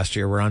four last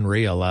year were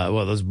unreal.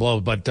 Those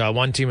blows, but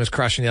one team was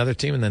crushing the other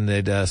team, and then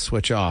they'd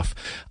switch off.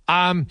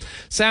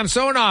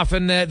 Samsonov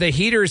and the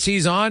heaters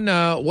he's on.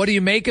 What do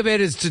you make of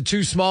it? Is it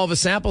too small of a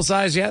sample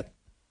size yet?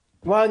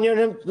 Well,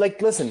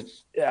 listen,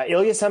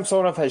 Ilya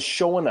Samsonov has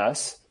shown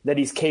us that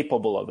he's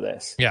capable of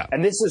this. Yeah.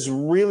 And this is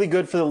really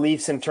good for the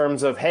Leafs in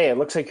terms of, hey, it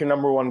looks like your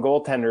number one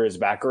goaltender is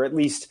back, or at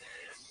least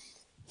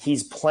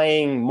he's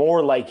playing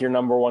more like your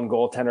number one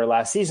goaltender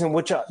last season,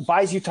 which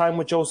buys you time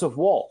with Joseph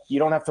Woll. You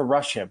don't have to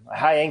rush him.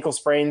 High ankle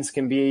sprains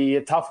can be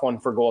a tough one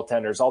for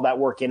goaltenders. All that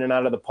work in and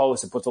out of the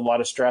post, it puts a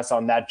lot of stress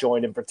on that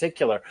joint in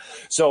particular.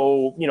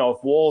 So,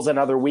 if Woll's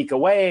another week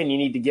away and you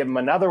need to give him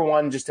another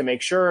one just to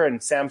make sure,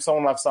 and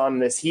Samsonov's on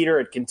this heater,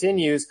 it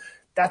continues,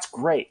 that's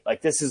great.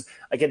 Like, this is,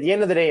 like, at the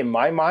end of the day, in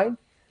my mind,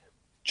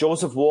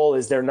 Joseph Woll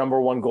is their number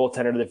one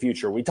goaltender of the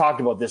future. We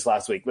talked about this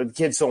last week, but the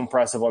kid's so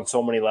impressive on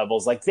so many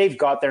levels. Like, they've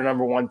got their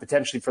number one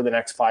potentially for the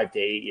next 5 to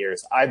 8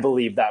 years. I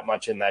believe that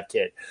much in that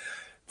kid.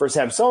 For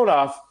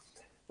Samsonov,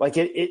 like,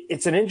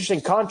 it's an interesting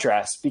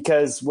contrast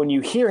because when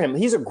you hear him,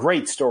 he's a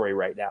great story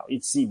right now.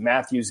 You'd see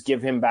Matthews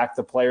give him back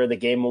the Player of the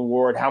Game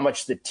award, how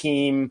much the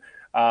team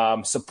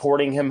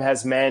supporting him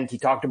has meant. He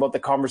talked about the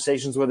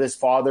conversations with his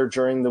father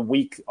during the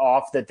week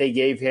off that they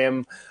gave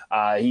him.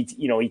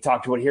 He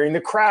talked about hearing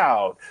the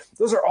crowd.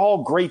 Those are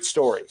all great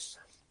stories.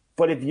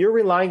 But if you're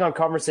relying on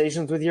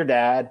conversations with your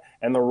dad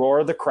and the roar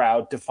of the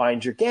crowd to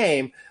find your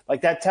game,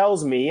 like, that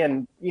tells me,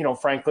 and,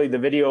 frankly, the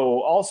video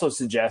also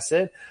suggests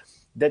it,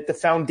 that the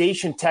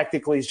foundation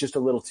technically is just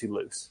a little too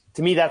loose.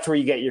 To me, that's where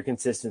you get your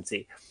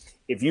consistency.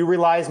 If you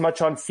rely as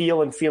much on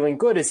feel and feeling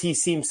good as he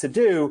seems to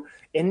do,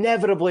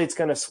 inevitably it's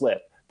going to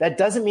slip. That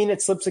doesn't mean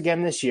it slips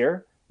again this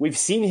year. We've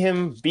seen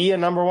him be a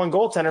number one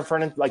goaltender for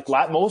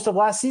most of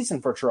last season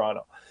for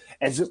Toronto.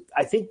 And so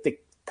I think the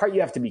part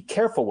you have to be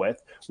careful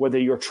with, whether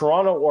you're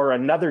Toronto or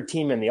another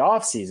team in the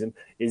offseason,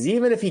 is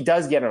even if he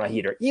does get on a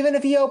heater, even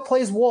if he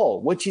outplays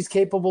Woll, which he's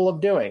capable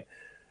of doing,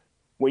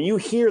 when you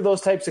hear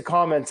those types of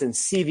comments and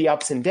see the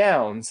ups and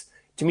downs,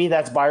 to me,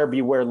 that's buyer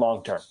beware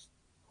long term.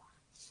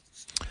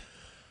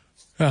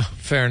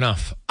 Fair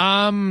enough.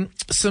 Some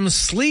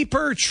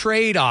sleeper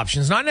trade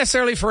options, not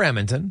necessarily for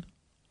Edmonton.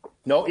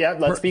 No, yeah,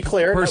 let's be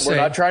clear. We're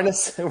not trying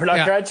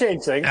to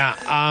change things.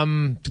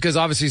 Because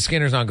obviously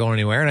Skinner's not going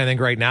anywhere, and I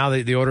think right now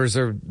the Oilers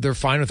they're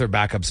fine with their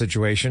backup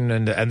situation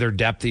and their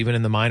depth even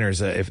in the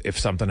minors if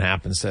something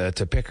happens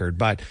to Pickard.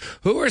 But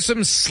who are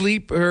some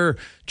sleeper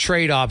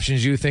trade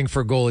options you think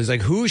for goalies?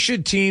 Like, who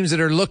should teams that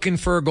are looking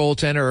for a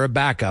goaltender or a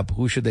backup,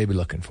 who should they be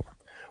looking for?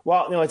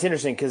 Well, it's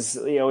interesting because,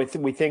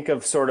 we think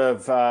of sort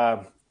of,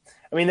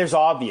 there's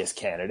obvious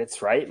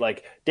candidates, right?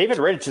 Like, David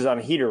Rittich is on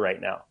a heater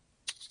right now.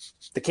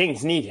 The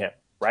Kings need him,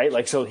 right?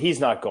 Like, so he's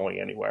not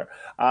going anywhere.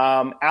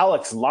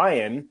 Alex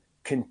Lyon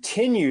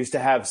continues to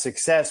have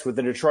success with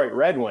the Detroit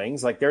Red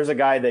Wings. Like, there's a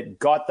guy that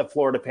got the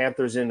Florida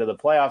Panthers into the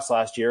playoffs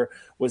last year,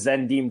 was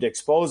then deemed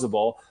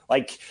exposable.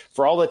 Like,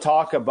 for all the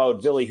talk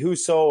about Ville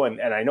Husso,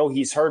 and I know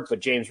he's hurt, but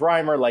James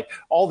Reimer, like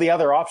all the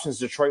other options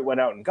Detroit went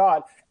out and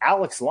got,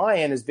 Alex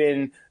Lyon has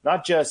been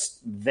not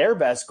just their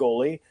best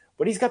goalie,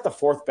 but he's got the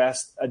fourth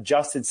best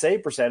adjusted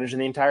save percentage in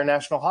the entire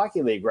National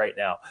Hockey League right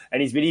now.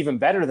 And he's been even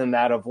better than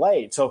that of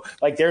late. So,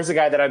 like, there's a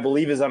guy that I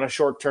believe is on a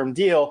short-term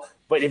deal,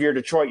 but if you're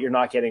Detroit, you're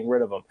not getting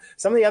rid of him.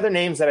 Some of the other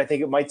names that I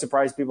think it might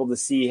surprise people to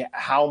see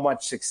how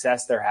much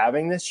success they're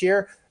having this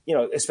year,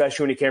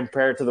 especially when you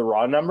compare it to the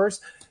raw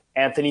numbers,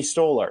 Anthony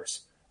Stolarz.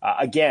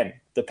 Again,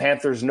 the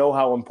Panthers know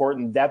how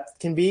important depth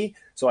can be,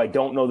 so I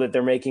don't know that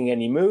they're making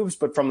any moves.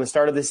 But from the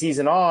start of the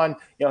season on,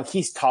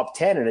 he's top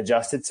 10 in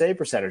adjusted save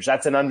percentage.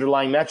 That's an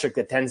underlying metric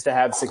that tends to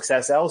have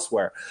success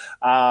elsewhere.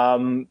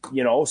 What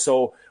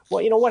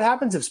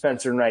happens if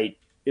Spencer Knight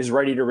is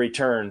ready to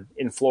return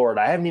in Florida?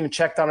 I haven't even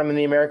checked on him in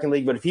the American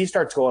League, but if he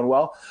starts going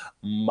well,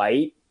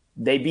 might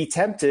they be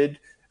tempted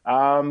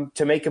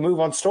to make a move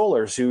on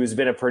Stolarz, who has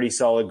been a pretty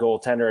solid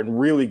goaltender and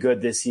really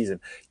good this season?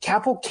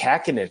 Kaapo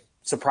Kähkönen,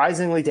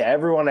 surprisingly to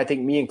everyone, I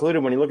think me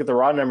included, when you look at the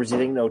raw numbers, you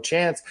think no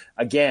chance.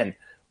 Again,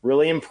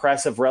 really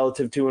impressive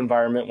relative to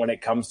environment when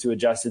it comes to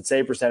adjusted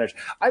save percentage.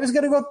 I was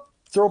going to go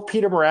throw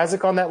Peter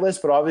Mrazek on that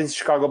list, but obviously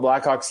Chicago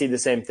Blackhawks see the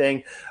same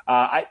thing.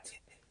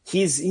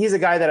 He's a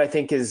guy that I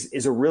think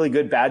is a really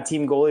good bad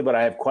team goalie, but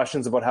I have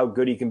questions about how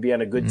good he can be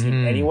on a good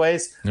team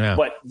anyways. Yeah.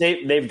 But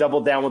they've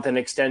doubled down with an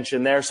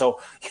extension there. So,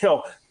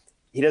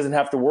 he doesn't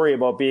have to worry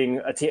about being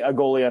a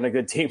goalie on a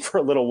good team for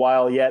a little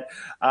while yet.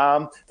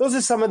 Those are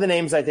some of the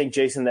names I think,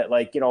 Jason, that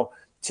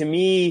to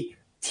me,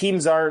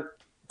 teams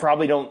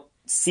probably don't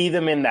see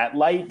them in that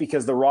light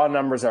because the raw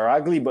numbers are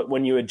ugly. But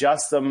when you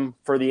adjust them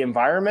for the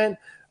environment,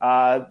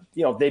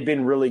 they've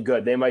been really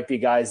good. They might be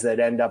guys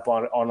that end up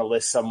on a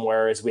list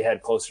somewhere as we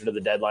head closer to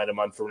the deadline a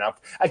month from now.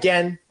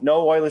 Again,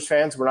 no Oilers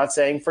fans. We're not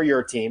saying for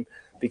your team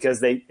because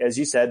they, as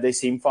you said, they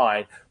seem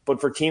fine. But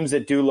for teams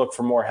that do look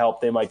for more help,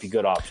 they might be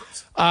good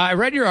options. I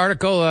read your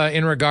article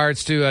in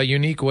regards to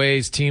unique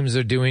ways teams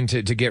are doing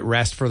to get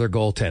rest for their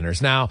goaltenders.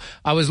 Now,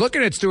 I was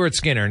looking at Stuart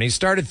Skinner, and he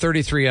started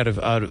 33 out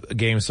of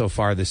games so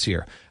far this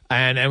year.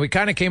 And we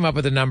kind of came up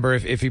with a number.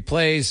 If he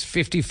plays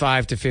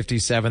 55 to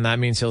 57, that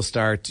means he'll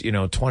start,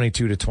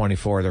 22 to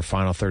 24 their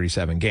final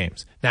 37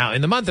 games. Now,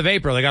 in the month of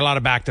April, they got a lot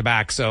of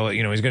back-to-back, so,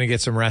 he's going to get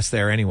some rest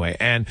there anyway.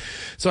 And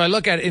so I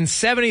look at in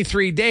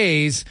 73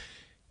 days,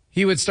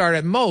 he would start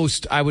at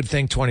most, I would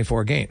think,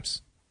 24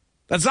 games.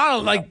 That's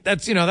not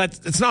it's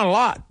not a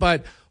lot,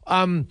 but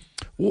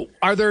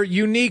are there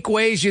unique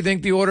ways you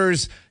think the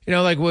Oilers,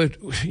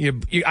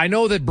 I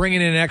know that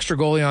bringing in an extra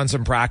goalie on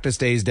some practice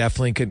days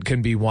definitely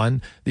can be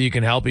one that you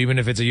can help, even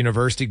if it's a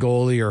university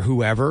goalie or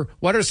whoever.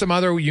 What are some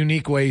other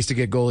unique ways to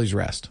get goalies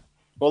rest?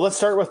 Well, let's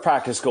start with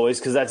practice goalies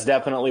because that's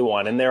definitely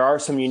one. And there are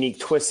some unique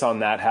twists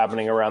on that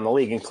happening around the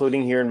league,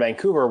 including here in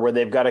Vancouver where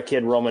they've got a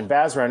kid, Roman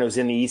Bazran, who was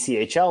in the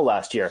ECHL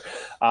last year.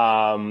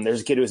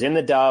 There's a kid who was in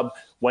the dub,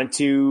 went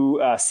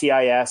to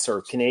CIS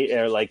or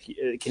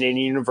Canadian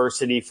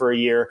University for a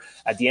year.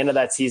 At the end of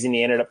that season,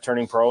 he ended up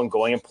turning pro and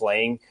going and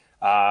playing.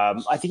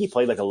 I think he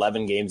played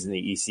 11 games in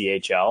the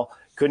ECHL.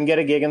 Couldn't get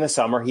a gig in the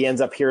summer. He ends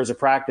up here as a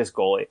practice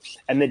goalie.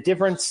 And the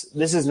difference,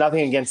 this is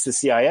nothing against the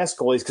CIS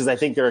goalies because I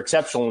think they're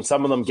exceptional and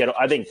some of them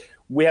I think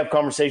we have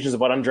conversations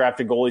about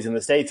undrafted goalies in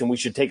the States and we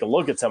should take a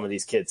look at some of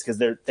these kids because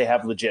they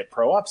have legit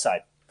pro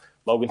upside.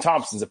 Logan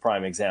Thompson's a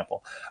prime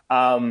example.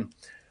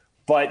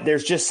 But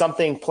there's just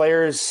something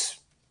players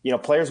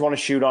want to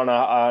shoot on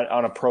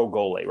a pro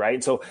goalie,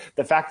 right? So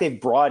the fact they've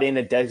brought in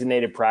a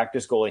designated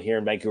practice goalie here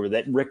in Vancouver,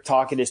 that Rick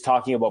Tocchet is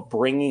talking about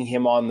bringing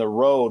him on the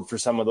road for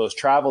some of those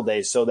travel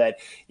days so that,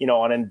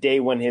 on a day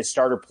when his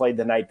starter played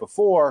the night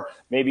before,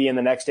 maybe in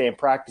the next day in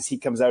practice, he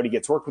comes out, he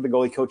gets work with the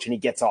goalie coach and he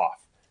gets off.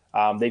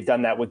 They've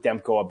done that with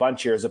Demko a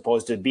bunch here as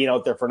opposed to being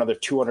out there for another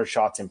 200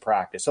 shots in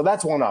practice. So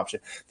that's one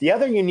option. The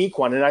other unique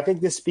one, and I think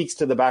this speaks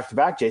to the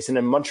back-to-back, Jason,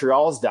 and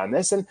Montreal's done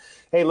this. And,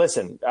 hey,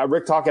 listen,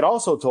 Rick Tocchet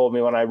also told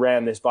me when I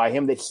ran this by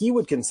him that he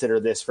would consider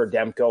this for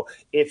Demko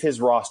if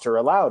his roster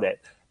allowed it.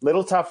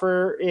 Little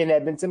tougher in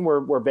Edmonton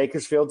where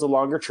Bakersfield's a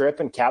longer trip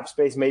and cap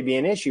space may be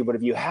an issue. But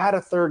if you had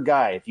a third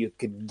guy, if you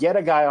could get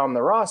a guy on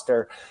the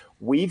roster,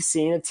 we've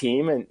seen a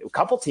team and a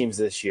couple teams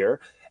this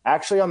year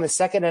actually on the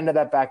second end of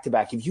that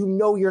back-to-back, if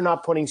you're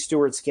not putting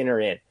Stuart Skinner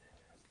in,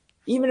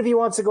 even if he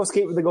wants to go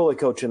skate with the goalie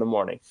coach in the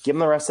morning, give him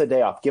the rest of the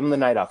day off, give him the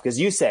night off. Because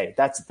you say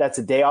that's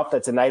a day off,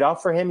 that's a night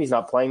off for him. He's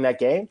not playing that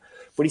game,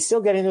 but he's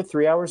still getting there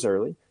 3 hours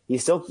early.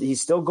 He's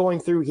still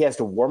going through. He has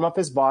to warm up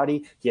his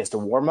body. He has to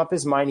warm up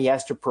his mind. He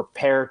has to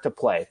prepare to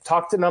play.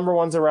 Talk to number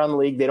ones around the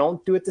league. They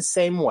don't do it the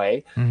same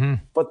way,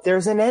 but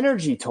there's an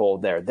energy toll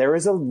there. There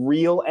is a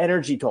real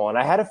energy toll. And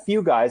I had a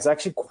few guys,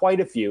 actually quite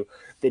a few,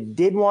 that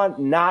did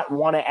not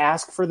want to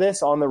ask for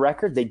this on the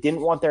record. They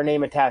didn't want their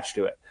name attached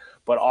to it.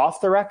 But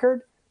off the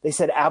record, they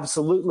said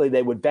absolutely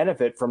they would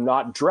benefit from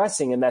not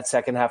dressing in that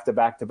second half to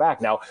back-to-back.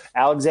 Now,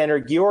 Alexander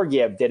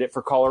Georgiev did it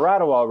for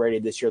Colorado already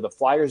this year. The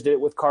Flyers did it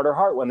with Carter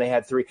Hart when they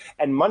had 3.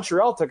 And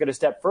Montreal took it a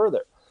step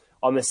further.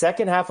 On the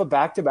second half of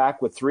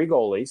back-to-back with 3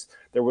 goalies,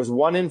 there was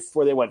one in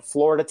where they went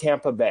Florida,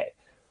 Tampa Bay.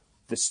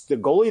 The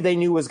goalie they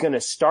knew was going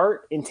to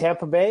start in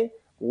Tampa Bay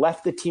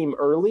left the team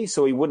early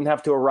so he wouldn't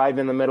have to arrive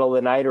in the middle of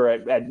the night or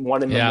at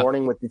 1 in the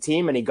morning with the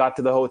team, and he got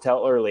to the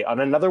hotel early.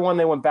 On another one,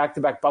 they went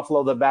back-to-back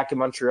Buffalo, then back in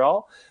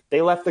Montreal.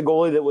 They left the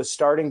goalie that was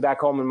starting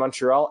back home in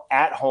Montreal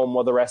at home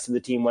while the rest of the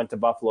team went to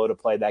Buffalo to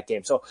play that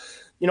game. So,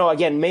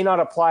 again, may not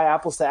apply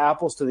apples to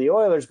apples to the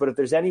Oilers, but if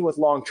there's any with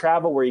long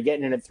travel where you're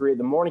getting in at 3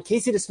 a.m.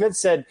 Casey DeSmith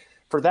said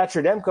for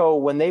Thatcher Demko,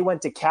 when they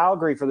went to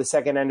Calgary for the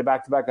second end of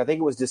back-to-back, I think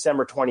it was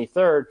December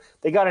 23rd,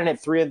 they got in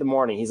at 3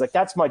 a.m. He's like,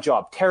 that's my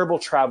job. Terrible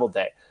travel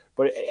day.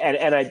 But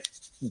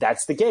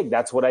that's the gig.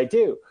 That's what I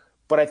do.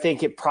 But I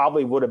think it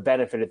probably would have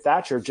benefited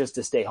Thatcher just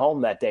to stay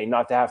home that day,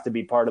 not to have to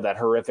be part of that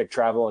horrific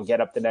travel and get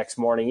up the next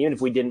morning, even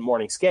if we didn't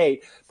morning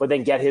skate, but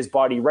then get his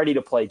body ready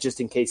to play just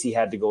in case he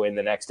had to go in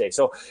the next day.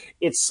 So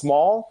it's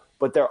small,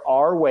 but there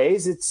are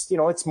ways. It's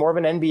more of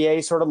an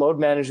NBA sort of load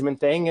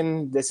management thing,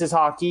 and this is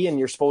hockey, and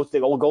you're supposed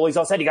to. Old goalies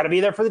all said you got to be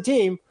there for the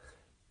team,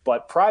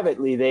 but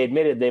privately they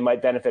admitted they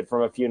might benefit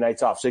from a few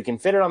nights off. So you can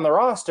fit it on the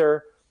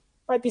roster.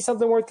 Might be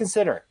something worth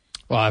considering.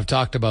 Well, I've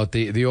talked about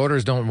the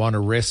Oilers don't want to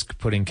risk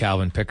putting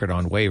Calvin Pickard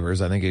on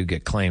waivers. I think he'd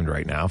get claimed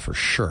right now for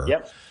sure.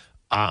 Yep.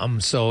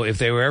 So if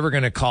they were ever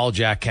going to call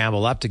Jack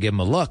Campbell up to give him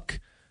a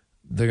look,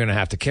 they're going to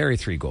have to carry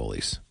 3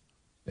 goalies.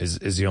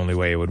 Is the only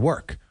way it would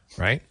work,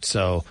 right?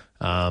 So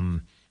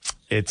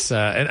it's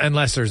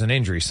unless there's an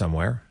injury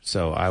somewhere.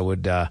 So I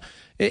would. So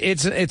I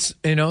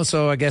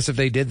guess if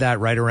they did that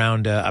right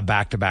around a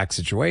back-to-back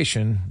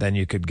situation, then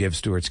you could give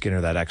Stuart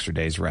Skinner that extra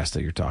day's rest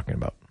that you're talking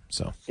about.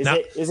 So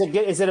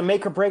is it a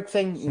make or break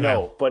thing?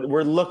 No, but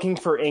we're looking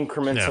for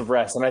increments of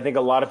rest. And I think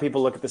a lot of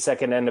people look at the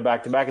second end of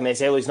back-to-back and they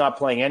say, well, he's not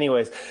playing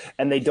anyways.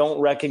 And they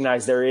don't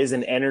recognize there is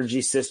an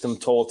energy system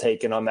toll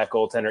taken on that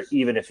goaltender,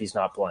 even if he's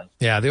not playing.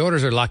 Yeah, the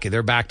Oilers are lucky.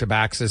 They're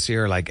back-to-backs this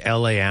year, like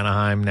LA,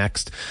 Anaheim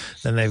next.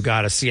 Then they've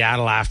got a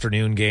Seattle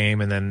afternoon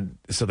game, and then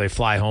so they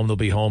fly home. They'll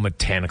be home at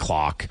 10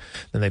 o'clock.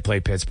 Then they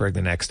play Pittsburgh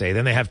the next day.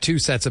 Then they have 2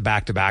 sets of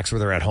back-to-backs where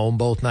they're at home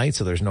both nights,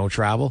 so there's no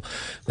travel.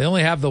 They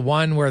only have the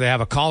one where they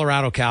have a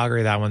Colorado, Calgary.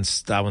 That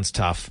one's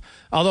tough.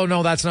 Although,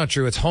 no, that's not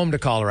true. It's home to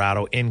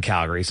Colorado in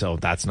Calgary, so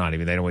that's not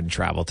even, they wouldn't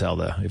travel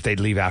if they'd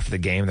leave after the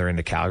game, they're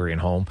into Calgary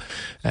and home.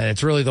 And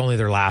it's really only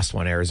their last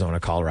one, Arizona,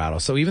 Colorado.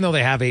 So even though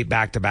they have 8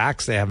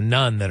 back-to-backs, they have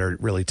none that are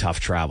really tough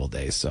travel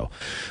days. So,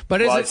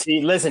 but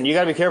listen, you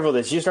got to be careful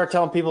with this. You start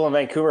telling people in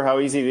Vancouver how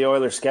easy the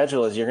Oilers'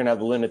 schedule is, you're going to have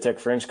the lunatic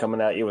fringe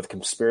coming at you with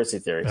conspiracy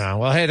theories.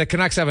 Well, hey, the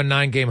Canucks have a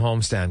 9-game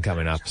homestand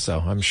coming up, so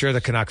I'm sure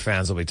the Canuck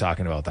fans will be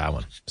talking about that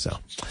one. So,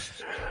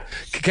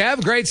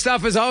 Kev, great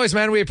stuff as always,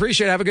 man. We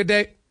appreciate it. Have a good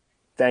day.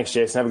 Thanks,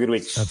 Jason. Have a good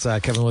week. That's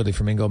Kevin Woodley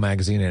from Ingo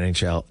Magazine,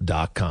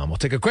 NHL.com. We'll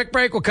take a quick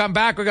break. We'll come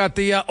back. We got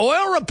the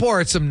oil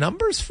report, some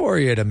numbers for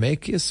you to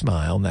make you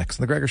smile next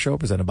on The Gregor Show,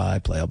 presented by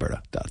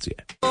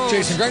PlayAlberta.ca.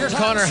 Jason Gregor,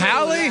 Connor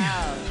Halley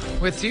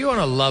with you on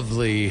a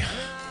lovely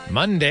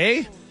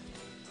Monday.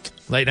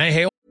 Late night.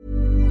 Hey.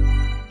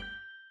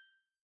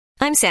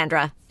 I'm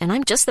Sandra, and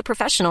I'm just the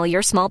professional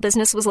your small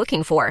business was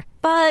looking for.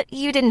 But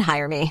you didn't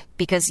hire me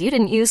because you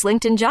didn't use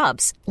LinkedIn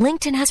Jobs.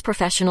 LinkedIn has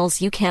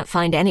professionals you can't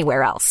find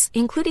anywhere else,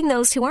 including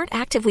those who aren't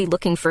actively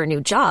looking for a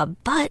new job,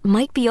 but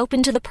might be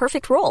open to the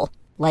perfect role,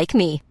 like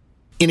me.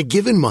 In a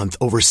given month,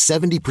 over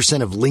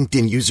 70% of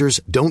LinkedIn users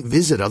don't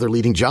visit other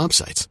leading job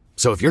sites.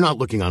 So if you're not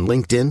looking on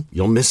LinkedIn,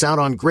 you'll miss out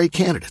on great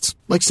candidates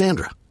like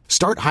Sandra.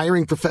 Start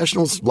hiring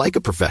professionals like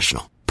a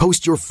professional.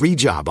 Post your free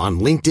job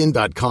on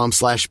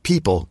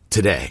linkedin.com/people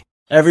today.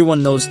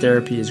 Everyone knows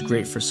therapy is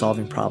great for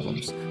solving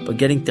problems, but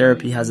getting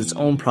therapy has its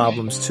own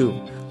problems too,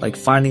 like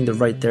finding the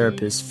right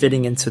therapist,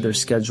 fitting into their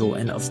schedule,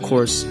 and of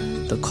course,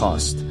 the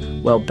cost.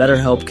 Well,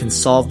 BetterHelp can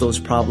solve those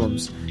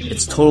problems.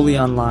 It's totally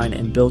online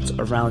and built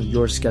around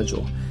your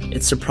schedule.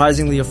 It's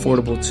surprisingly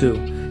affordable too.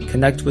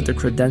 Connect with a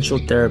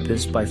credentialed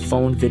therapist by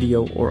phone,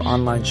 video, or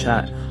online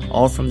chat,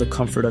 all from the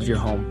comfort of your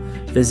home.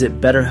 Visit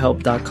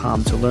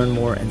BetterHelp.com to learn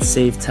more and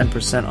save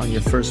 10% on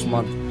your first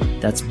month.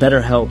 That's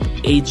BetterHelp,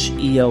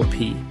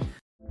 H-E-L-P.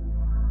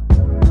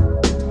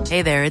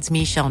 Hey there, it's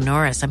Michelle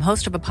Norris. I'm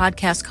host of a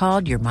podcast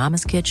called Your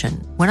Mama's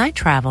Kitchen. When I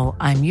travel,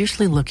 I'm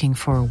usually looking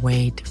for a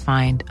way to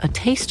find a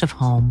taste of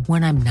home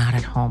when I'm not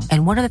at home.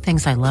 And one of the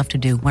things I love to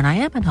do when I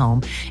am at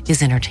home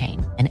is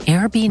entertain. And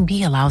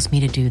Airbnb allows me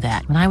to do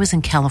that. When I was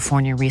in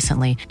California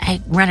recently, I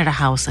rented a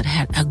house that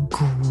had a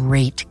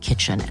great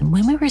kitchen. And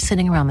when we were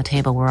sitting around the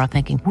table, we're all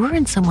thinking, we're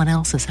in someone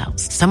else's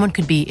house. Someone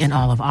could be in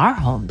all of our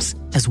homes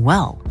as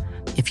well.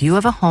 If you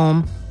have a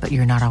home, but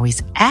you're not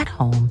always at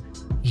home,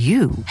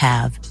 you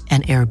have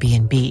an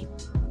Airbnb.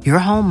 Your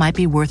home might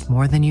be worth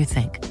more than you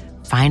think.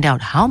 Find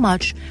out how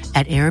much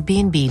at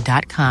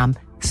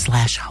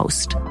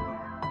airbnb.com/host.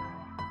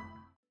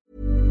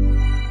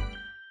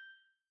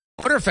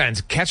 Oilers fans,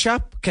 catch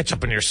up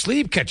in your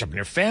sleep, catch up in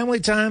your family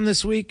time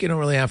this week. You don't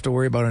really have to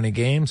worry about any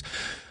games.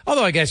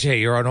 Although I guess, hey,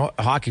 you're a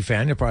hockey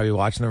fan. You're probably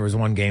watching. There was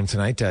 1 game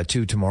tonight,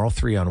 2 tomorrow,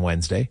 3 on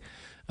Wednesday.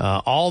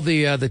 All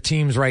the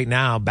teams right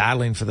now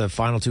battling for the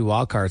final 2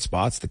 wildcard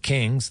spots, the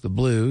Kings, the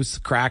Blues, the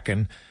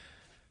Kraken,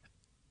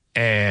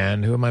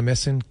 and who am I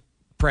missing?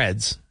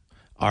 Preds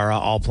are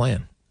all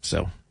playing.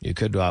 So you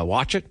could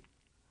watch it.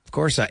 Of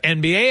course,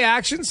 NBA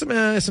action,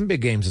 some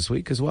big games this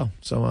week as well.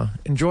 So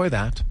enjoy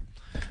that.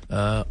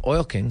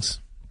 Oil Kings,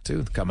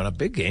 too, coming up.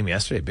 Big game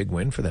yesterday. Big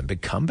win for them.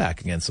 Big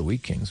comeback against the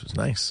Wheat Kings was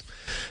nice.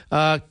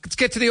 Let's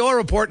get to the oil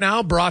report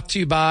now, brought to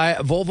you by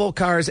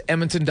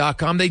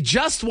VolvoCarsEdmonton.com. They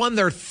just won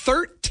their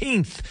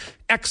 13th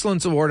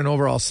Excellence Award in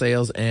overall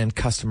sales and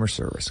customer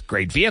service.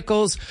 Great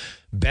vehicles,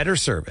 better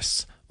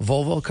service.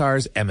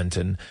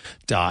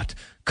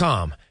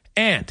 VolvoCarsEdmonton.com.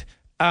 And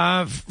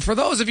for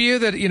those of you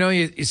that,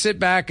 you sit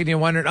back and you're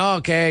wondering,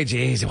 okay,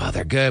 geez, well,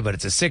 they're good, but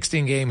it's a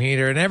 16-game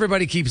heater. And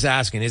everybody keeps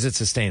asking, is it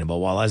sustainable?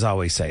 Well, as I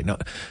always say, no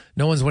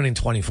one's winning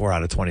 24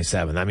 out of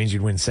 27. That means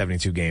you'd win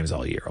 72 games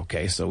all year.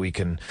 Okay. So we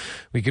can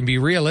be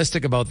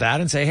realistic about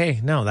that and say, hey,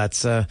 no,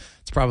 it's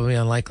probably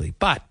unlikely.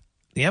 But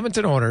the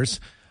Edmonton Oilers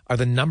are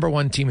the number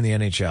one team in the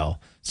NHL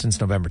since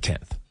November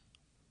 10th.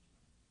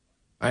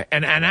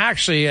 And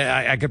actually,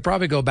 I could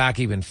probably go back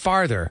even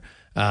farther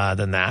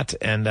than that,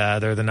 and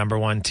they're the number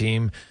one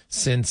team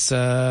since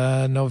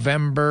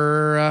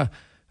November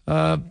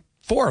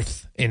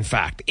 4th, in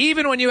fact,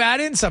 even when you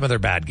add in some of their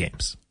bad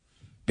games,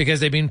 because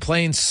they've been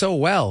playing so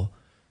well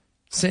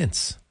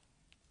since.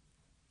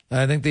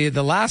 I think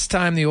the last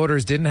time the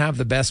Oilers didn't have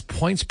the best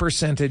points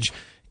percentage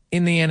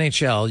in the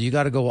NHL, you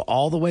got to go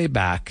all the way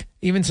back,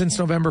 even since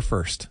November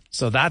 1st.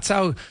 So that's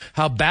how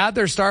bad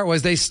their start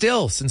was. They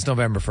still, since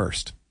November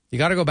 1st. You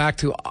got to go back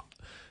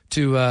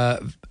to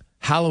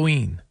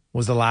Halloween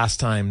was the last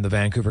time the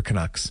Vancouver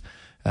Canucks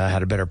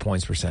had a better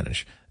points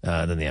percentage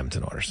than the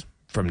Edmonton Oilers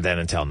from then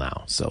until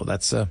now. So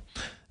that's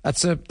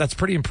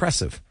pretty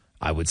impressive,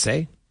 I would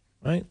say.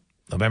 Right,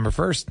 November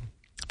 1st,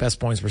 best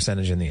points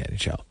percentage in the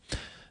NHL.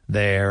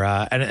 They're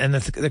and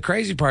the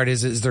crazy part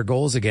is their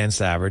goals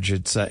against average.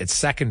 It's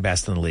second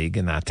best in the league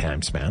in that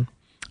time span.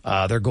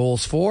 Their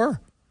goals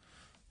for,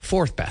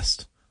 fourth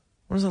best.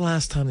 When was the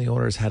last time the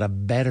Oilers had a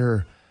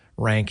better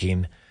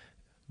ranking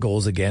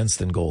goals against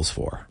than goals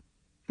for?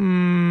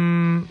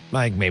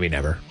 Maybe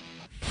never.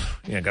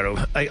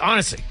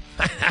 Honestly,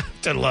 I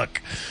have to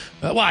look.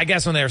 Well, I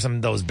guess when there's some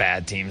of those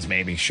bad teams,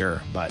 maybe,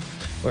 sure. But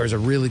there's a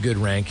really good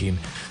ranking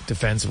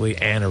defensively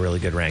and a really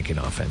good ranking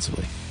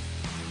offensively.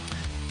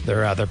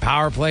 Their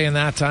power play in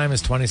that time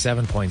is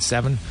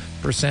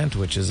 27.7%,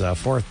 which is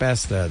fourth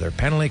best. Their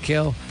penalty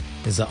kill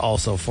is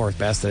also fourth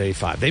best at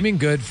 85. They've been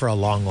good for a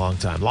long, long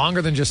time,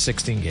 longer than just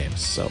 16 games.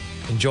 So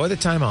enjoy the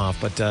time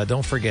off, but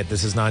don't forget,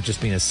 this has not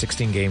just been a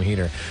 16-game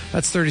heater.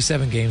 That's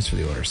 37 games for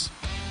the Oilers.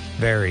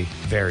 Very,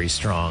 very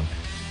strong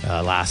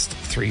last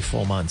 3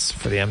 full months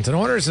for the Edmonton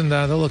Oilers, and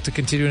they'll look to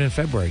continue it in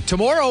February.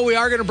 Tomorrow, we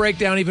are going to break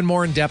down even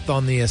more in depth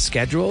on the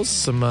schedules,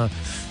 some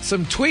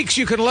tweaks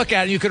you can look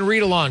at and you can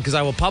read along, because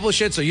I will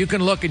publish it so you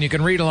can look and you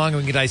can read along and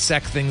we can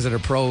dissect things that are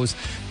pros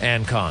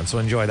and cons. So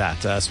enjoy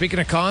that. Speaking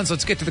of cons,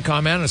 let's get to the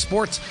comment on a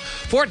Sports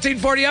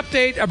 1440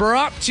 update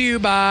brought to you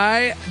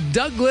by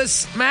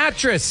Douglas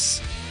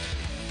Mattress.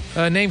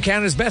 Named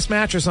Canada's best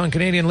mattress on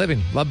Canadian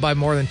living. Loved by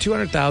more than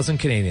 200,000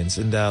 Canadians.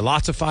 And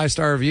lots of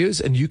 5-star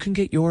reviews. And you can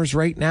get yours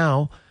right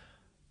now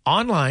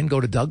online. Go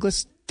to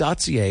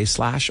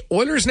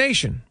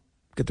douglas.ca/OilersNation.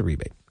 Get the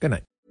rebate. Good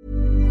night.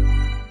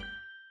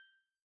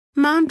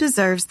 Mom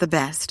deserves the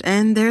best,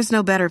 and there's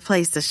no better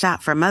place to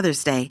shop for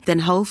Mother's Day than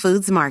Whole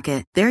Foods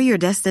Market. They're your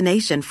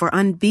destination for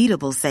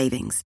unbeatable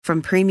savings,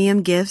 from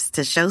premium gifts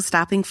to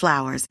show-stopping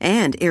flowers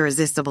and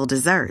irresistible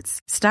desserts.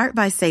 Start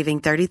by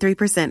saving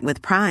 33%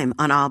 with Prime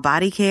on all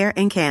body care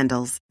and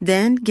candles.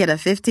 Then get a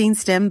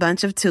 15-stem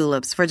bunch of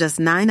tulips for just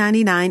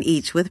 $9.99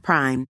 each with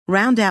Prime.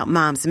 Round out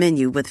Mom's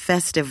menu with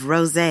festive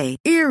rosé,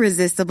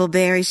 irresistible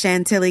berry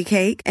chantilly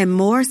cake, and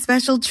more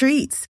special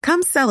treats.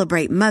 Come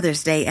celebrate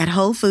Mother's Day at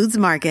Whole Foods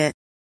Market.